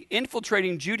entity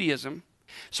infiltrating Judaism.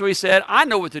 So he said, I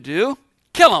know what to do.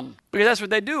 Kill them. Because that's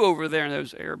what they do over there in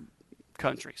those Arab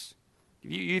countries.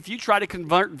 If you try to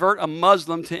convert a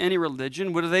Muslim to any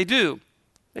religion, what do?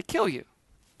 They kill you.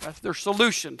 That's their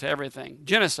solution to everything.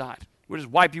 Genocide. We'll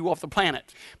just wipe you off the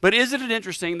planet. But isn't it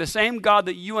interesting, the same God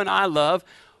that you and I love,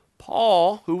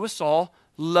 Paul, who was Saul,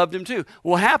 loved him too.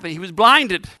 What happened? He was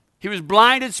blinded. He was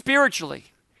blinded spiritually.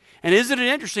 And isn't it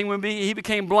interesting, when he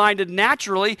became blinded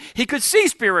naturally, he could see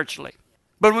spiritually.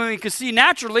 But when he could see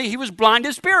naturally, he was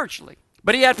blinded spiritually.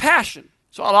 But he had passion.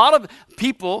 So a lot of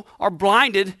people are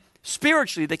blinded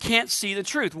spiritually. They can't see the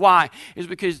truth. Why? It's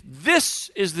because this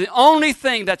is the only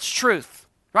thing that's truth.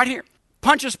 Right here.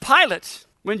 Pontius Pilate,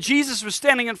 when Jesus was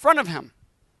standing in front of him,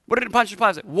 what did Pontius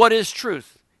Pilate say? What is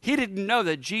truth? He didn't know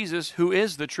that Jesus, who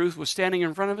is the truth, was standing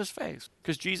in front of his face.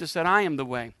 Because Jesus said, I am the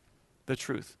way, the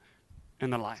truth,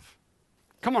 and the life.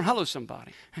 Come on, hello,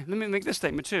 somebody. Let me make this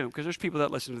statement too, because there's people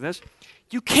that listen to this.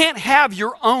 You can't have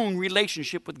your own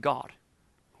relationship with God.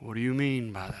 What do you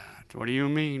mean by that? What do you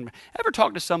mean? Ever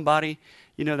talk to somebody,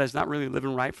 that's not really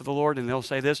living right for the Lord, and they'll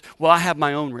say this, well, I have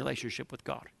my own relationship with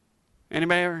God.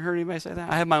 Anybody ever heard anybody say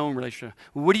that? I have my own relationship.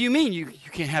 What do you mean you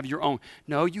can't have your own?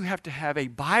 No, you have to have a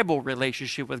Bible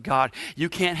relationship with God. You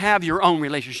can't have your own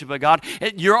relationship with God.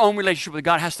 Your own relationship with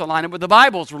God has to line up with the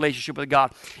Bible's relationship with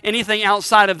God. Anything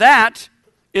outside of that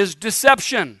is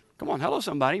deception. Come on, hello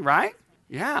somebody, right?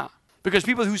 Yeah. Because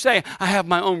people who say, I have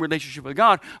my own relationship with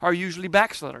God are usually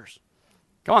backsliders.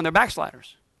 Come on, they're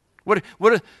backsliders.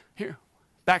 Here,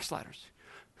 backsliders.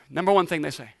 Number one thing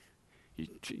they say, you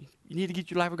need to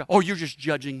get your life with God. Oh, you're just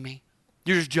judging me.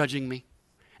 You're just judging me.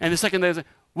 And the second they say,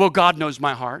 well, God knows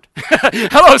my heart.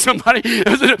 Hello, somebody.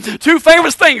 Two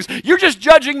famous things. You're just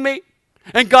judging me,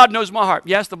 and God knows my heart.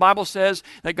 Yes, the Bible says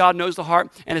that God knows the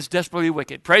heart, and it's desperately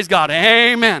wicked. Praise God.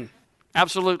 Amen.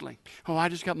 Absolutely. Oh, I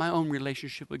just got my own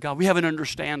relationship with God. We have an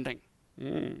understanding.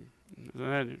 Isn't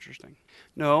that interesting?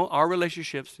 No, our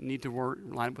relationships need to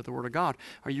line up with the Word of God,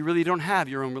 or you really don't have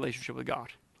your own relationship with God.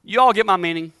 You all get my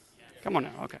meaning? Come on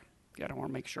now. Okay. Yeah, I want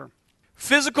to make sure.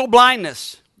 Physical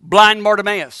blindness. Blind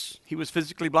Bartimaeus. He was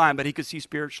physically blind, but he could see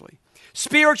spiritually.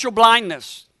 Spiritual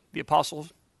blindness. The Apostle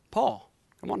Paul.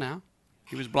 Come on now.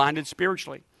 He was blinded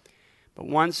spiritually. But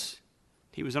once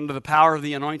he was under the power of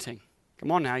the anointing. Come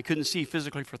on now. He couldn't see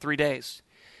physically for 3 days.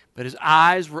 But his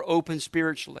eyes were open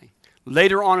spiritually.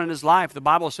 Later on in his life, the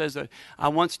Bible says that I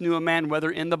once knew a man, whether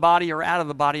in the body or out of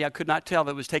the body, I could not tell,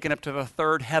 that was taken up to the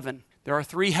third heaven. There are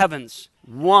 3 heavens.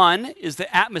 One is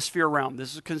the atmosphere realm.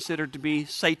 This is considered to be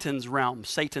Satan's realm,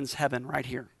 Satan's heaven right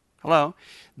here. Hello?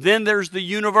 Then there's the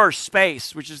universe,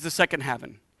 space, which is the second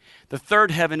heaven. The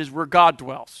third heaven is where God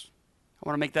dwells. I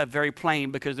want to make that very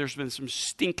plain because there's been some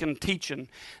stinking teaching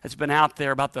that's been out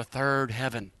there about the third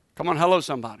heaven. Come on, hello,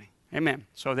 somebody. Amen.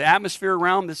 So the atmosphere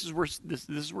realm, this is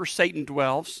where Satan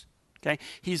dwells. Okay?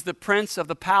 He's the prince of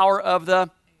the power of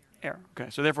the air. Okay,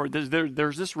 so therefore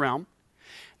there's this realm.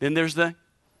 Then there's the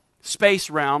space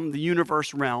realm, the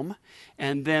universe realm,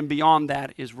 and then beyond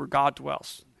that is where God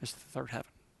dwells. It's the third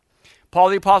heaven. Paul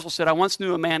the Apostle said, I once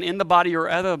knew a man in the body or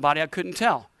out of the body, I couldn't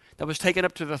tell, that was taken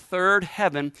up to the third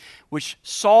heaven, which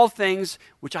saw things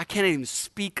which I can't even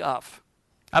speak of.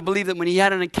 I believe that when he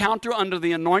had an encounter under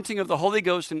the anointing of the Holy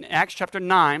Ghost in Acts chapter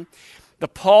 9, the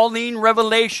Pauline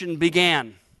revelation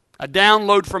began, a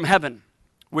download from heaven,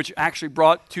 which actually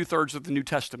brought 2/3 of the New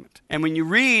Testament. And when you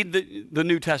read the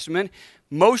New Testament,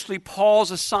 mostly Paul's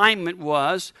assignment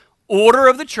was order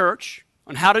of the church,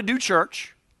 on how to do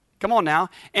church, come on now,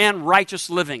 and righteous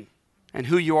living, and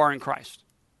who you are in Christ.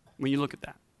 When you look at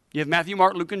that. You have Matthew,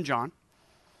 Mark, Luke, and John.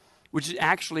 which is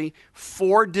actually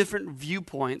 4 different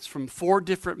viewpoints from 4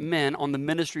 different men on the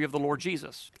ministry of the Lord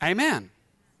Jesus. Amen.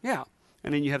 Yeah.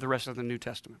 And then you have the rest of the New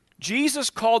Testament. Jesus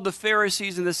called the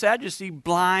Pharisees and the Sadducees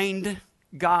blind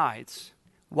guides.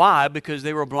 Why? Because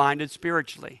they were blinded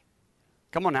spiritually.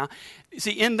 Come on now.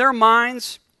 See, in their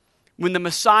minds, when the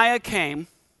Messiah came,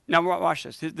 now watch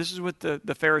this. This is what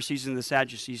the Pharisees and the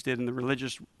Sadducees did, and the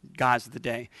religious guys of the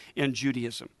day in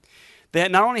Judaism. They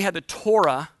had not only had the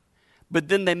Torah, but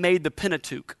then they made the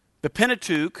Pentateuch. The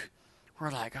Pentateuch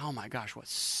were like, oh my gosh,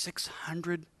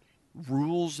 600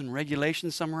 rules and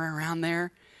regulations somewhere around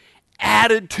there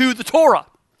added to the Torah.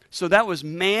 So that was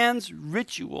man's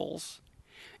rituals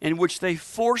in which they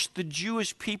forced the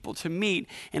Jewish people to meet.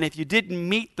 And if you didn't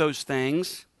meet those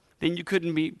things, then you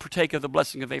couldn't partake of the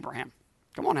blessing of Abraham.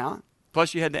 Come on now.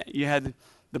 Plus you had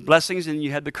the blessings and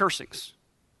you had the cursings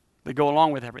that go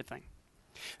along with everything.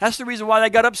 That's the reason why they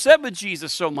got upset with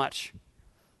Jesus so much.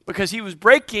 Because he was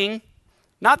breaking,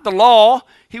 not the law,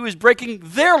 he was breaking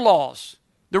their laws.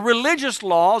 The religious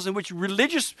laws in which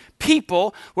religious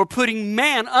people were putting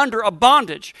man under a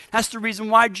bondage. That's the reason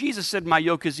why Jesus said, my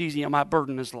yoke is easy and my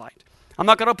burden is light. I'm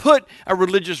not going to put a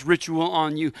religious ritual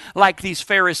on you like these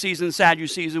Pharisees and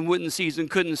Sadducees and wouldn't sees and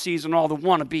couldn't sees and all the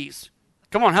wannabes.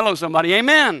 Come on, hello somebody,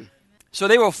 amen. So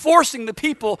they were forcing the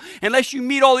people, unless you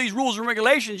meet all these rules and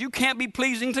regulations, you can't be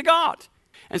pleasing to God.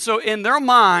 And so in their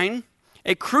mind,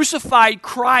 a crucified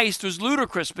Christ was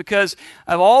ludicrous because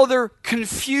of all their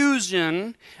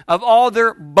confusion, of all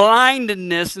their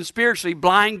blindness and spiritually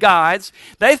blind guides.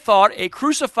 They thought a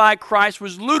crucified Christ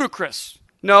was ludicrous.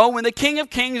 No, when the King of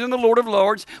Kings and the Lord of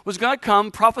Lords was going to come,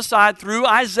 prophesied through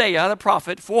Isaiah the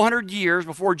prophet 400 years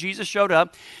before Jesus showed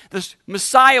up, this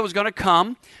Messiah was going to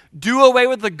come, do away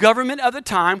with the government of the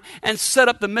time, and set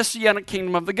up the messianic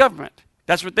kingdom of the government.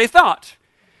 That's what they thought.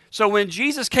 So when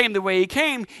Jesus came the way he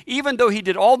came, even though he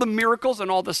did all the miracles and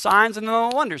all the signs and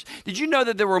all the wonders, did you know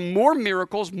that there were more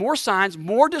miracles, more signs,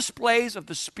 more displays of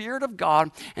the Spirit of God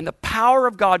and the power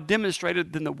of God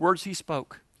demonstrated than the words he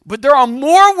spoke? But there are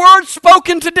more words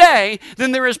spoken today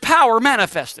than there is power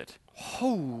manifested.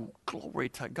 Oh, glory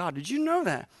to God. Did you know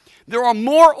that? There are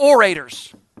more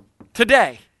orators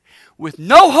today with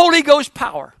no Holy Ghost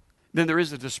power than there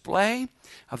is a display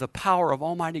of the power of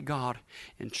Almighty God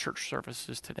in church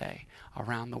services today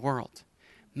around the world.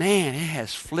 Man, it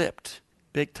has flipped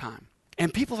big time.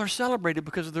 And people are celebrated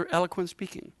because of their eloquent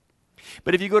speaking.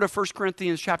 But if you go to 1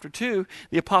 Corinthians chapter 2,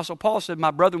 the Apostle Paul said, my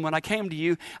brethren, when I came to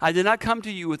you, I did not come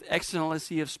to you with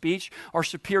excellency of speech or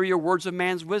superior words of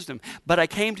man's wisdom, but I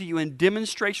came to you in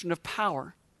demonstration of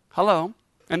power. Hello.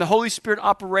 And the Holy Spirit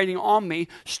operating on me,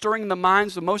 stirring in the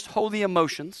minds the most holy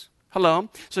emotions. Hello.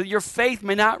 So that your faith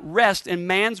may not rest in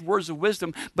man's words of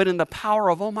wisdom, but in the power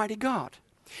of Almighty God.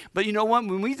 But you know what?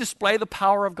 When we display the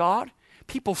power of God,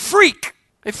 people freak.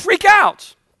 They freak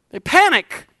out. They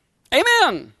panic.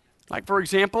 Amen. Like, for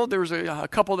example, there was a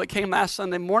couple that came last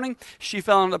Sunday morning. She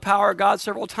fell under the power of God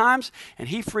several times, and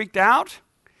he freaked out.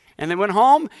 And they went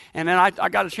home, and then I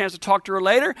got a chance to talk to her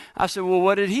later. I said, well,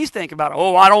 what did he think about it?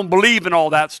 Oh, I don't believe in all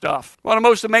that stuff. Well, the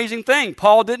most amazing thing,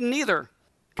 Paul didn't either.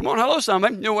 Come on, hello,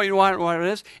 somebody. You know what it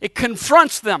is? It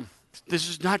confronts them. This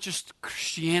is not just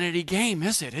Christianity game,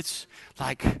 is it? It's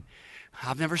like,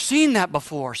 I've never seen that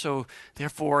before. So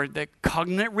therefore, the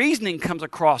cognitive reasoning comes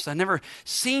across. I've never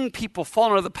seen people fall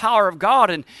under the power of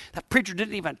God, and that preacher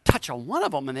didn't even touch on one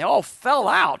of them, and they all fell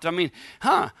out. I mean,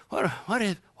 what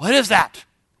is that?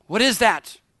 What is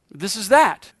that? This is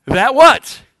that. That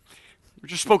what?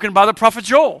 Which is spoken by the prophet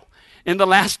Joel. In the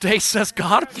last days, says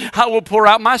God, I will pour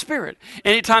out my Spirit.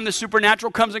 Anytime the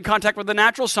supernatural comes in contact with the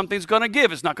natural, something's going to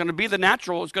give. It's not going to be the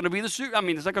natural. It's going to be it's not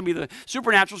going to be the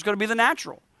supernatural. It's going to be the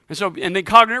natural. And then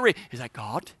cognitive, is that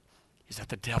God? Is that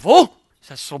the devil? Is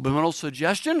that subliminal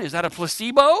suggestion? Is that a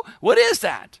placebo? What is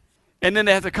that? And then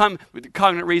they have to come with the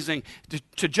cognitive reasoning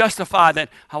to justify that.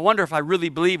 I wonder if I really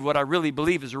believe what I really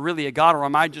believe is really a God, or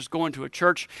am I just going to a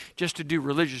church just to do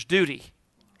religious duty?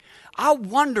 I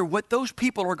wonder what those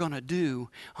people are going to do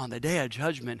on the day of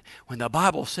judgment when the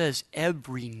Bible says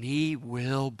every knee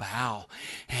will bow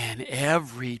and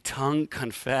every tongue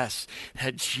confess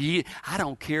that I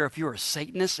don't care if you're a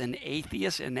Satanist, an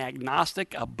atheist, an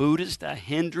agnostic, a Buddhist, a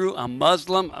Hindu, a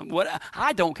Muslim,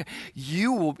 I don't care.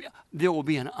 There will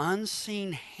be an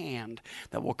unseen hand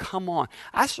that will come on.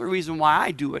 That's the reason why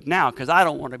I do it now, because I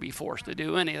don't want to be forced to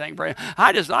do anything.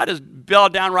 I just bow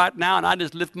down right now, and I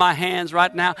just lift my hands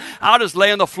right now. I'll just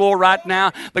lay on the floor right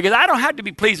now, because I don't have to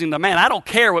be pleasing to man. I don't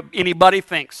care what anybody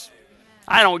thinks.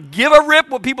 I don't give a rip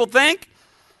what people think.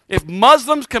 If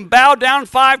Muslims can bow down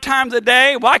 5 times a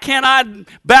day, why can't I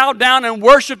bow down and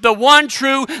worship the one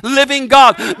true living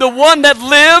God? The one that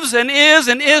lives and is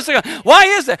and is. Why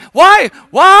is that? Why?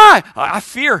 I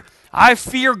fear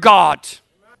God.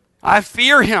 I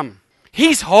fear him.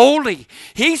 He's holy.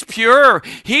 He's pure.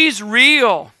 He's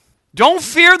real. Don't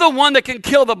fear the one that can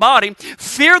kill the body.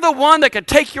 Fear the one that can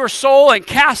take your soul and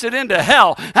cast it into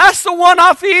hell. That's the one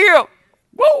I fear.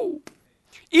 Woo!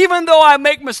 Even though I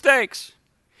make mistakes,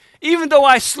 even though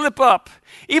I slip up,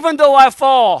 even though I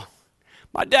fall,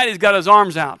 my daddy's got his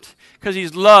arms out because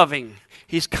he's loving,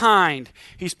 he's kind,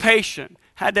 he's patient.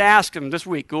 Had to ask him this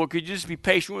week, could you just be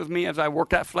patient with me as I work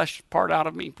that flesh part out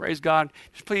of me? Praise God.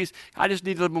 Just please, I just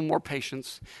need a little bit more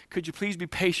patience. Could you please be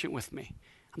patient with me?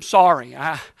 I'm sorry.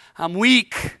 I'm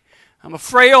weak. I'm a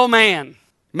frail man.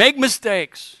 Make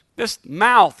mistakes. This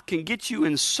mouth can get you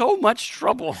in so much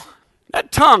trouble.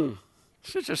 That tongue,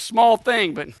 such a small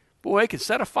thing, but boy, it can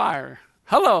set a fire.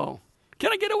 Hello.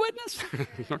 Can I get a witness?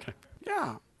 Okay.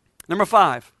 Yeah. Number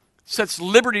 5, sets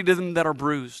liberty to them that are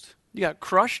bruised. You got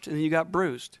crushed and then you got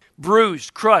bruised.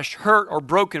 Bruised, crushed, hurt, or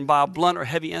broken by a blunt or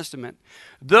heavy instrument.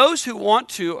 Those who want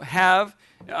to have,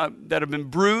 that have been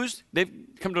bruised, they've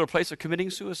come to a place of committing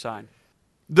suicide.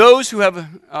 Those who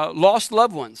have lost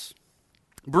loved ones,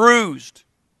 bruised,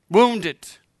 wounded,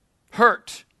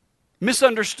 hurt,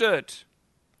 misunderstood,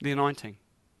 the anointing.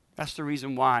 That's the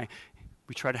reason why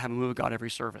we try to have a move of God every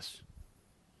service.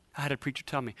 I had a preacher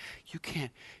tell me, you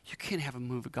can't have a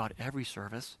move of God every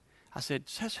service. I said,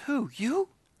 says who? You?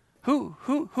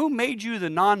 Who made you the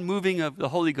non-moving of the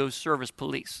Holy Ghost service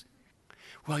police?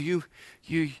 Well, you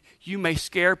may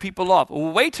scare people off.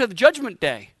 Well, wait till the judgment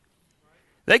day.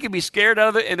 They could be scared out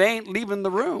of it and they ain't leaving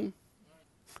the room.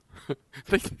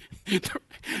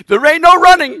 There ain't no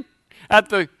running at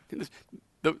the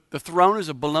throne is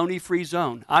a baloney-free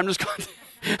zone. I'm just going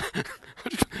to...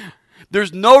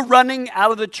 There's no running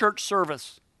out of the church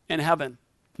service in heaven.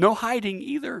 No hiding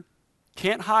either.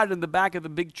 Can't hide in the back of the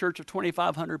big church of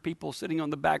 2,500 people sitting on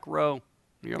the back row.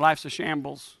 Your life's a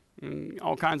shambles. And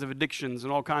all kinds of addictions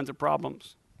and all kinds of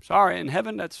problems. Sorry, in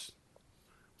heaven, that's...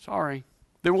 Sorry.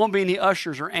 There won't be any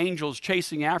ushers or angels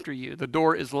chasing after you. The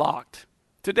door is locked.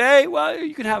 Today, well,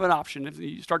 you can have an option. If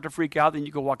you start to freak out, then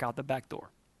you can walk out the back door.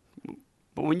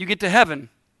 But when you get to heaven,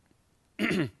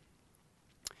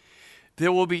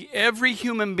 there will be every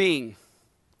human being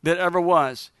that ever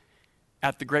was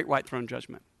at the great white throne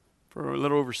judgment for a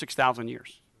little over 6,000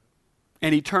 years.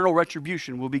 And eternal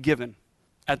retribution will be given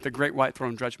at the great white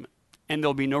throne judgment. And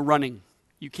there'll be no running.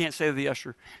 You can't say to the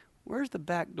usher, where's the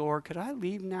back door? Could I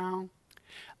leave now?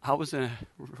 I was in a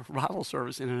revival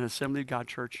service in an Assembly of God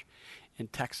church in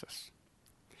Texas.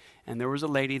 And there was a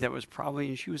lady that was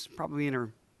she was probably in her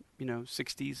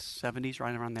 60s, 70s,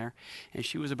 right around there. And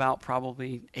she was about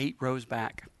probably 8 rows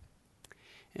back.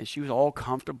 And she was all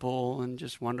comfortable and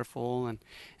just wonderful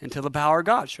until the power of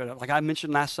God showed up. Like I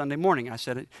mentioned last Sunday morning, I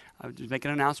said it, I was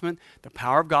making an announcement, the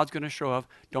power of God's going to show up,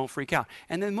 don't freak out.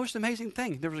 And the most amazing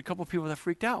thing, there was a couple of people that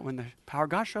freaked out when the power of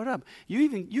God showed up.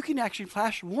 You can actually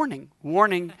flash warning.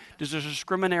 Warning, there's a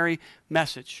discriminatory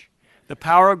message. The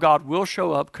power of God will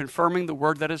show up, confirming the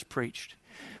word that is preached.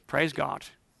 Praise God.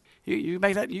 You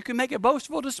can make a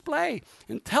boastful display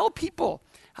and tell people.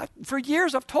 For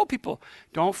years, I've told people,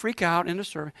 don't freak out in the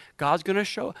service. God's going to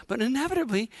show. But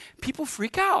inevitably, people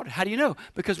freak out. How do you know?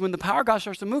 Because when the power of God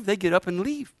starts to move, they get up and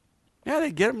leave. Yeah,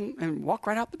 they get up and walk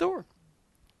right out the door.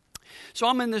 So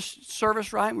I'm in this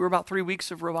service, right? We're about 3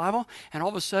 weeks of revival. And all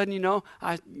of a sudden,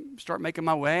 I start making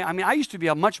my way. I used to be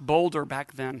a much bolder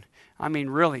back then.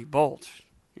 Really bold.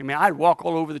 I'd walk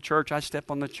all over the church. I'd step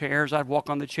on the chairs. I'd walk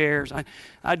on the chairs.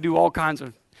 I'd do all kinds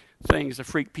of things to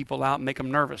freak people out and make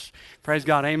them nervous. Praise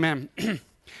God, amen.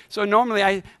 So normally,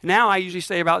 I usually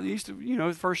say about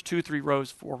the first 2, 3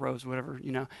 rows, 4 rows, whatever,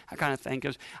 I kind of think.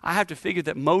 Because I have to figure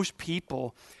that most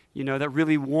people, that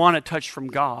really want a touch from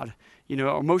God,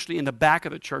 are mostly in the back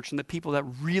of the church, and the people that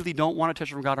really don't want a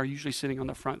touch from God are usually sitting on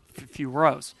the front few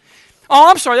rows. Oh,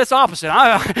 I'm sorry, that's opposite.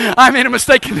 I made a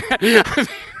mistake in that.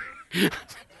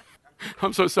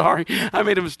 I'm so sorry. I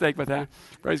made a mistake with that.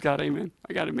 Praise God, amen.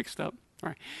 I got it mixed up. All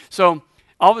right. So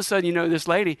all of a sudden, this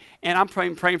lady, and I'm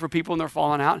praying for people, and they're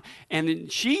falling out. And then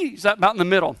she's about in the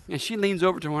middle, and she leans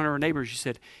over to one of her neighbors. She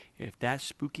said, if that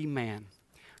spooky man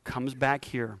comes back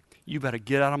here, you better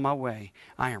get out of my way.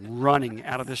 I am running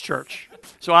out of this church.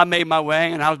 So I made my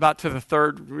way, and I was about to the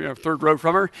third row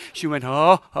from her. She went,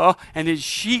 oh, and then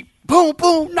she, boom,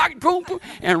 boom, knock, boom, boom,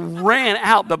 and ran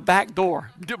out the back door.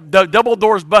 The double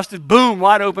doors busted, boom,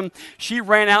 wide open. She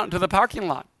ran out into the parking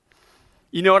lot.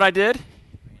 You know what I did?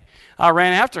 I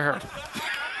ran after her.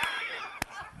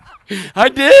 I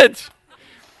did.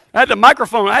 I had the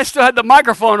microphone. I still had the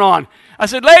microphone on. I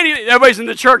said, lady, everybody's in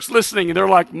the church listening, and they're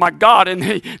like, my God, and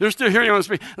they're still hearing me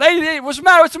speak. Lady, what's the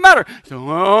matter? What's the matter? So,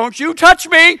 don't you touch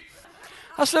me.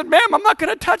 I said, ma'am, I'm not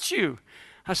going to touch you.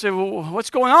 I said, well, what's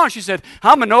going on? She said,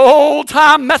 I'm an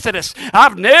old-time Methodist.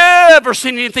 I've never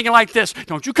seen anything like this.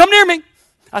 Don't you come near me.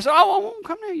 I said, oh, I won't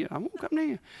come near you. I won't come near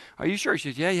you. Are you sure?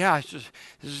 She said, yeah.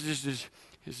 This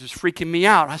is freaking me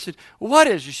out. I said, what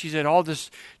is it? She said, all this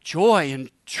joy in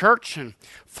church and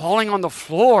falling on the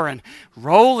floor and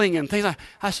rolling and things like that.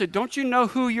 I said, don't you know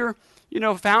who your,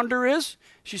 founder is?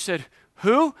 She said,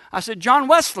 who? I said, John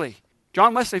Wesley.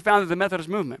 John Wesley founded the Methodist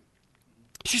movement.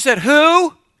 She said,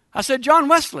 who? I said, John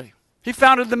Wesley. He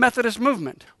founded the Methodist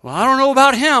movement. Well, I don't know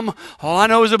about him. All I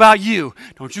know is about you.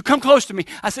 Don't you come close to me.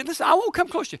 I said, listen, I won't come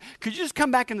close to you. Could you just come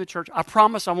back in the church? I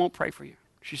promise I won't pray for you.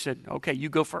 She said, okay, you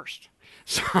go first.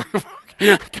 So I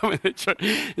come in the church,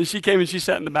 and she came and she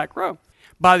sat in the back row.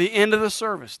 By the end of the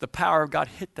service, the power of God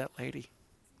hit that lady.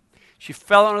 She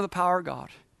fell under the power of God.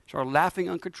 Started laughing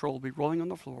uncontrollably, rolling on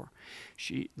the floor.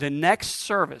 The next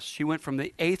service, she went from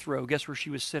the 8th row. Guess where she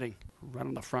was sitting? Right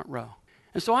on the front row.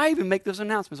 And so I even make those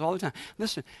announcements all the time.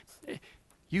 Listen,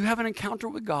 you have an encounter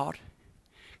with God.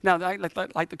 Now,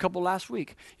 like the couple last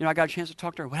week, I got a chance to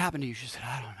talk to her. What happened to you? She said,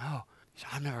 I don't know. She said,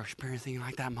 I've never experienced anything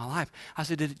like that in my life. I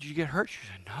said, did you get hurt? She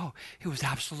said, no. It was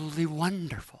absolutely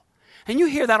wonderful. And you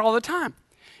hear that all the time.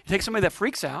 You take somebody that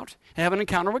freaks out and have an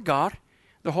encounter with God.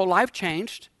 Their whole life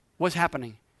changed. What's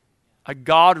happening? A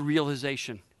God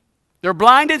realization. They're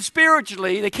blinded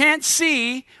spiritually. They can't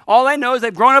see. All they know is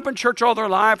they've grown up in church all their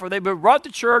life, or they've been brought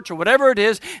to church, or whatever it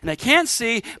is, and they can't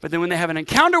see. But then when they have an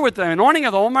encounter with the anointing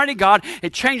of the Almighty God,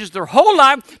 it changes their whole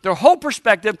life, their whole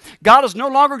perspective. God is no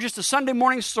longer just a Sunday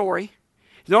morning story.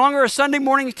 He's no longer a Sunday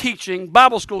morning teaching,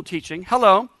 Bible school teaching.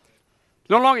 Hello.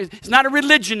 No longer, it's not a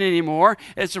religion anymore.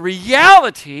 It's a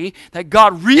reality that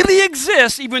God really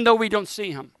exists, even though we don't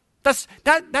see Him.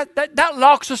 That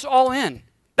locks us all in.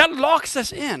 That locks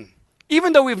us in.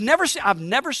 Even though I've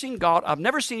never seen God, I've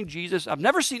never seen Jesus, I've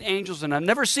never seen angels, and I've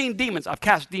never seen demons. I've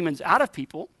cast demons out of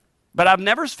people, but I've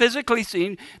never physically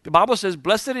seen. The Bible says,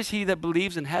 blessed is he that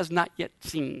believes and has not yet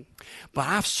seen. But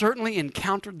I've certainly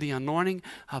encountered the anointing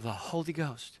of the Holy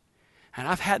Ghost. And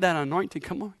I've had that anointing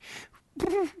come on.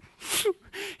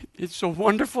 It's so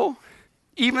wonderful.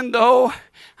 Even though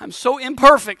I'm so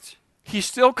imperfect, He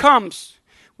still comes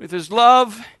with His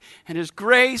love and His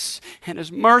grace and His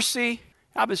mercy.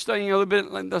 I've been studying a little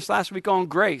bit this last week on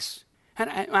grace. And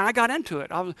I got into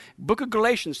it. Book of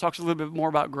Galatians talks a little bit more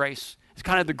about grace. It's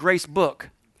kind of the grace book.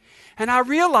 And I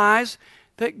realized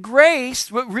that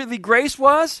grace, what really grace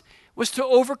was to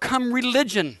overcome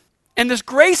religion. And this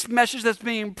grace message that's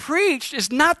being preached is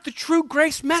not the true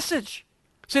grace message.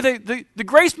 See, the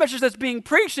grace message that's being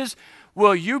preached is,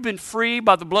 well, you've been free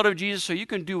by the blood of Jesus, so you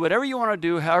can do whatever you want to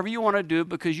do, however you want to do,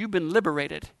 because you've been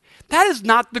liberated. That is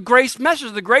not the grace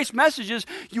message. The grace message is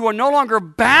you are no longer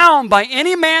bound by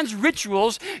any man's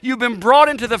rituals. You've been brought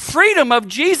into the freedom of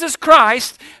Jesus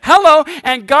Christ. Hello.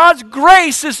 And God's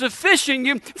grace is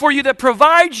sufficient for you that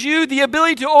provides you the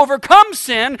ability to overcome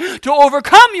sin, to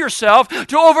overcome yourself,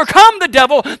 to overcome the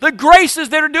devil. The grace is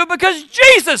there to do it because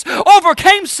Jesus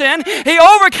overcame sin. He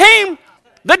overcame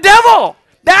the devil.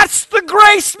 That's the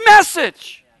grace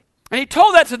message. And He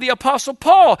told that to the Apostle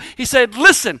Paul. He said,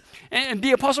 listen, and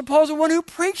the Apostle Paul is the one who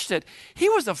preached it. He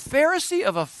was a Pharisee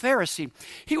of a Pharisee.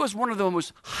 He was one of the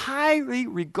most highly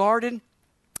regarded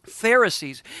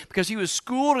Pharisees because he was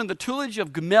schooled in the tutelage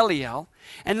of Gamaliel.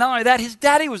 And not only that, his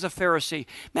daddy was a Pharisee.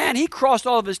 Man, he crossed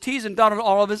all of his T's and dotted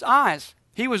all of his I's.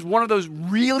 He was one of those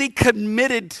really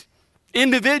committed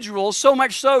individuals, so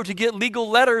much so to get legal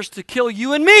letters to kill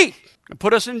you and me and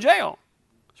put us in jail.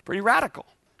 It's pretty radical.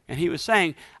 And he was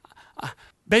saying,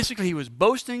 basically, he was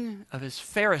boasting of his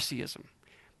Phariseeism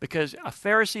because a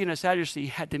Pharisee and a Sadducee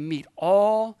had to meet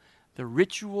all the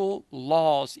ritual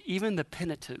laws, even the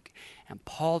Pentateuch. And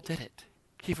Paul did it.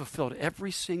 He fulfilled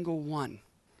every single one.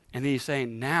 And then he's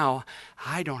saying, now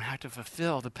I don't have to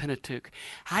fulfill the Pentateuch.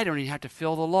 I don't even have to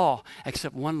fulfill the law,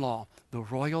 except one law, the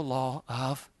royal law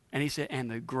of. And he said, and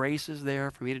the grace is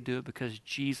there for me to do it because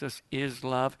Jesus is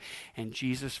love and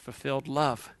Jesus fulfilled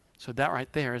love. So that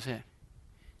right there is it.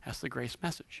 That's the grace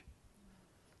message.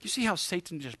 You see how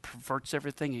Satan just perverts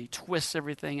everything and he twists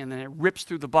everything and then it rips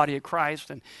through the body of Christ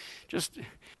and just,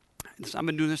 I've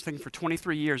been doing this thing for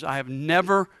 23 years. I have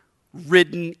never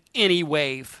ridden any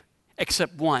wave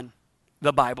except one,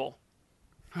 the Bible.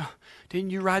 Oh,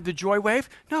 didn't you ride the joy wave?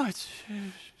 No, it's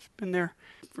been there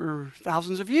for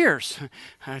thousands of years.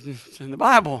 It's in the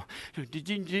Bible.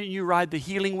 Didn't you ride the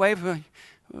healing wave?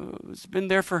 It's been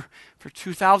there for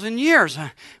 2,000 years.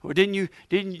 Well, didn't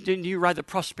you ride the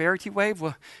prosperity wave?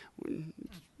 Well,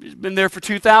 it's been there for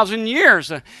 2,000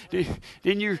 years.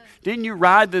 Didn't you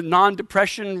ride the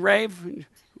non-depression wave?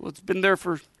 Well, it's been there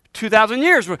for 2,000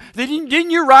 years. Well,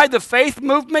 didn't you ride the faith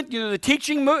movement? The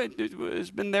teaching movement? It's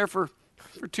been there for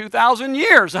 2,000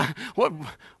 years.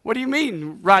 What do you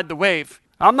mean, ride the wave?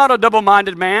 I'm not a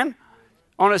double-minded man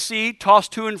on a sea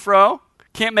tossed to and fro.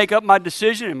 Can't make up my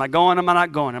decision. Am I going? Am I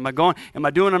not going? Am I going? Am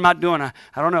I doing? Am I not doing? I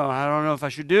don't know. I don't know if I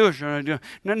should do or should I do.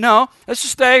 No. Let's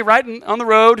just stay right on the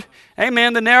road.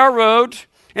 Amen. The narrow road.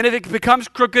 And if it becomes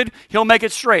crooked, he'll make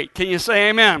it straight. Can you say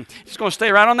amen? Just going to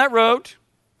stay right on that road.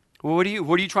 Well, what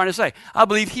are you trying to say? I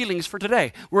believe healing is for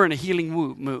today. We're in a healing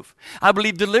move. I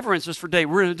believe deliverance is for today.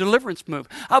 We're in a deliverance move.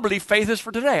 I believe faith is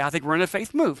for today. I think we're in a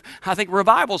faith move. I think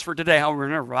revival is for today. We're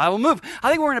in a revival move.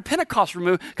 I think we're in a Pentecost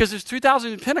move because there's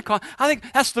 2,000 in Pentecost. I think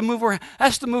that's the move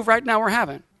right now we're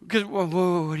having. Because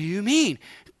what do you mean?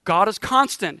 God is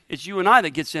constant. It's you and I that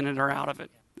gets in and or out of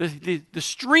it. The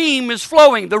stream is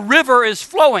flowing. The river is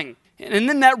flowing.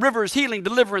 And in that river is healing,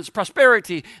 deliverance,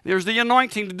 prosperity. There's the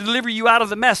anointing to deliver you out of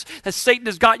the mess that Satan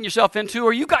has gotten yourself into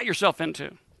or you got yourself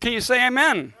into. Can you say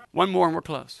amen? One more and we're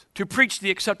close. To preach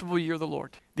the acceptable year of the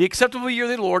Lord. The acceptable year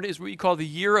of the Lord is what you call the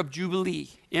year of Jubilee.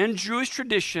 In Jewish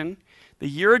tradition, the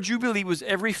year of Jubilee was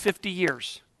every 50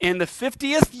 years. In the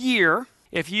 50th year,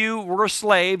 if you were a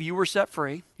slave, you were set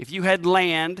free. If you had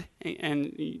land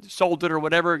and you sold it or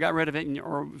whatever, got rid of it,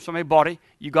 or somebody bought it,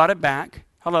 you got it back.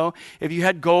 Hello. If you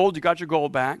had gold, you got your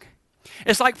gold back.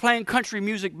 It's like playing country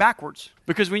music backwards.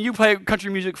 Because when you play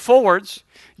country music forwards,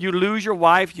 you lose your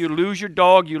wife, you lose your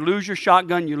dog, you lose your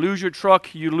shotgun, you lose your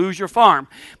truck, you lose your farm.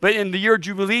 But in the year of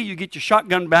Jubilee, you get your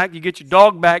shotgun back, you get your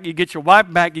dog back, you get your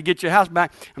wife back, you get your house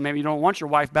back. And maybe you don't want your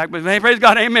wife back, but hey, praise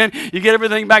God, amen. You get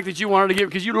everything back that you wanted to give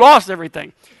because you lost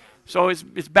everything. So it's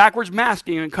backwards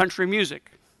masking in country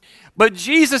music. But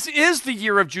Jesus is the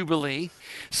year of Jubilee,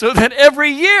 so that every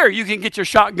year you can get your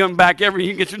shotgun back, you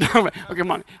can get your dog back. Okay,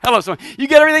 come on. Hello, someone. You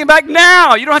get everything back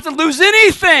now. You don't have to lose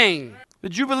anything. The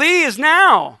Jubilee is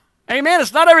now. Amen.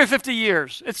 It's not every 50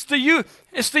 years. It's the year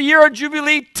of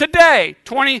Jubilee today.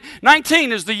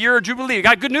 2019 is the year of Jubilee. I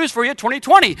got good news for you.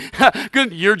 2020,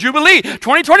 good year of Jubilee.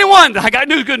 2021, I got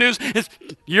good news. It's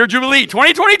year of Jubilee.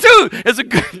 2022 it's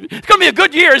going to be a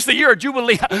good year. It's the year of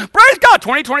Jubilee. Praise God.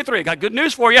 2023, I got good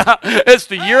news for you. It's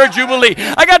the year of Jubilee.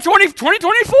 I got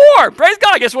 2024. Praise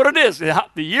God. Guess what it is? The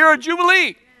year of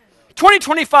Jubilee.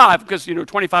 2025, because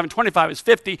 25 and 25 is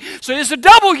 50. So it's a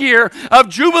double year of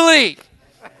Jubilee.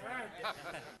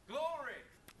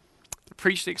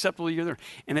 Preach the acceptable year there.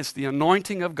 And it's the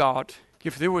anointing of God.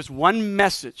 If there was one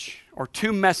message or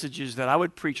two messages that I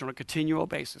would preach on a continual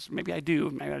basis, maybe I do,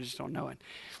 maybe I just don't know it.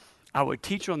 I would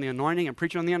teach on the anointing and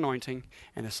preach on the anointing.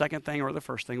 And the second thing or the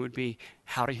first thing would be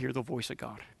how to hear the voice of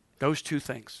God. Those two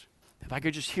things. If I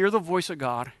could just hear the voice of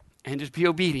God and just be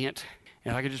obedient,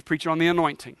 and I could just preach on the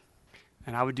anointing,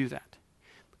 and I would do that.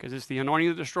 Because it's the anointing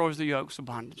that destroys the yokes of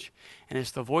bondage. And it's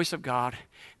the voice of God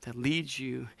that leads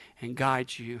you and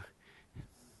guides you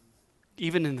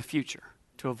even in the future,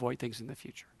 to avoid things in the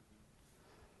future.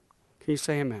 Can you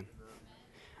say amen?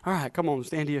 All right, come on,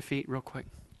 stand to your feet real quick.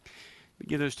 Let me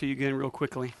give those to you again real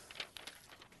quickly.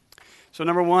 So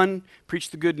 1, preach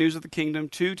the good news of the kingdom.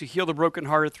 2, to heal the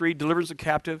brokenhearted. 3, deliverance of the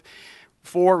captive.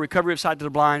 4, recovery of sight to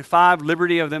the blind. 5,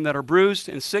 liberty of them that are bruised.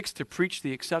 And 6, to preach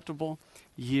the acceptable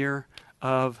year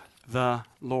of the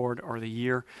Lord, or the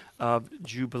year of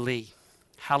Jubilee.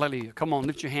 Hallelujah. Come on,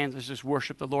 lift your hands. Let's just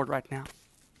worship the Lord right now.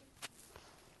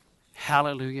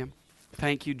 Hallelujah.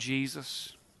 Thank you,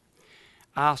 Jesus.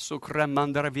 Jesus,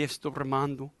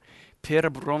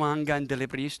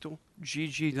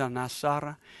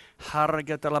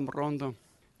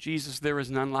 there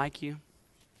is none like you.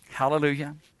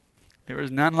 Hallelujah. There is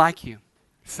none like you.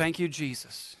 Thank you,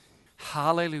 Jesus.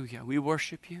 Hallelujah. We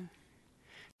worship you.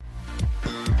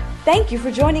 Thank you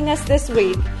for joining us this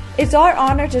week. It's our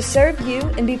honor to serve you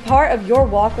and be part of your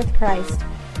walk with Christ.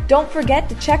 Don't forget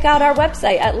to check out our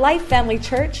website at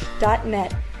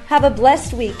lifefamilychurch.net. Have a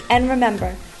blessed week, and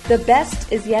remember, the best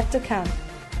is yet to come.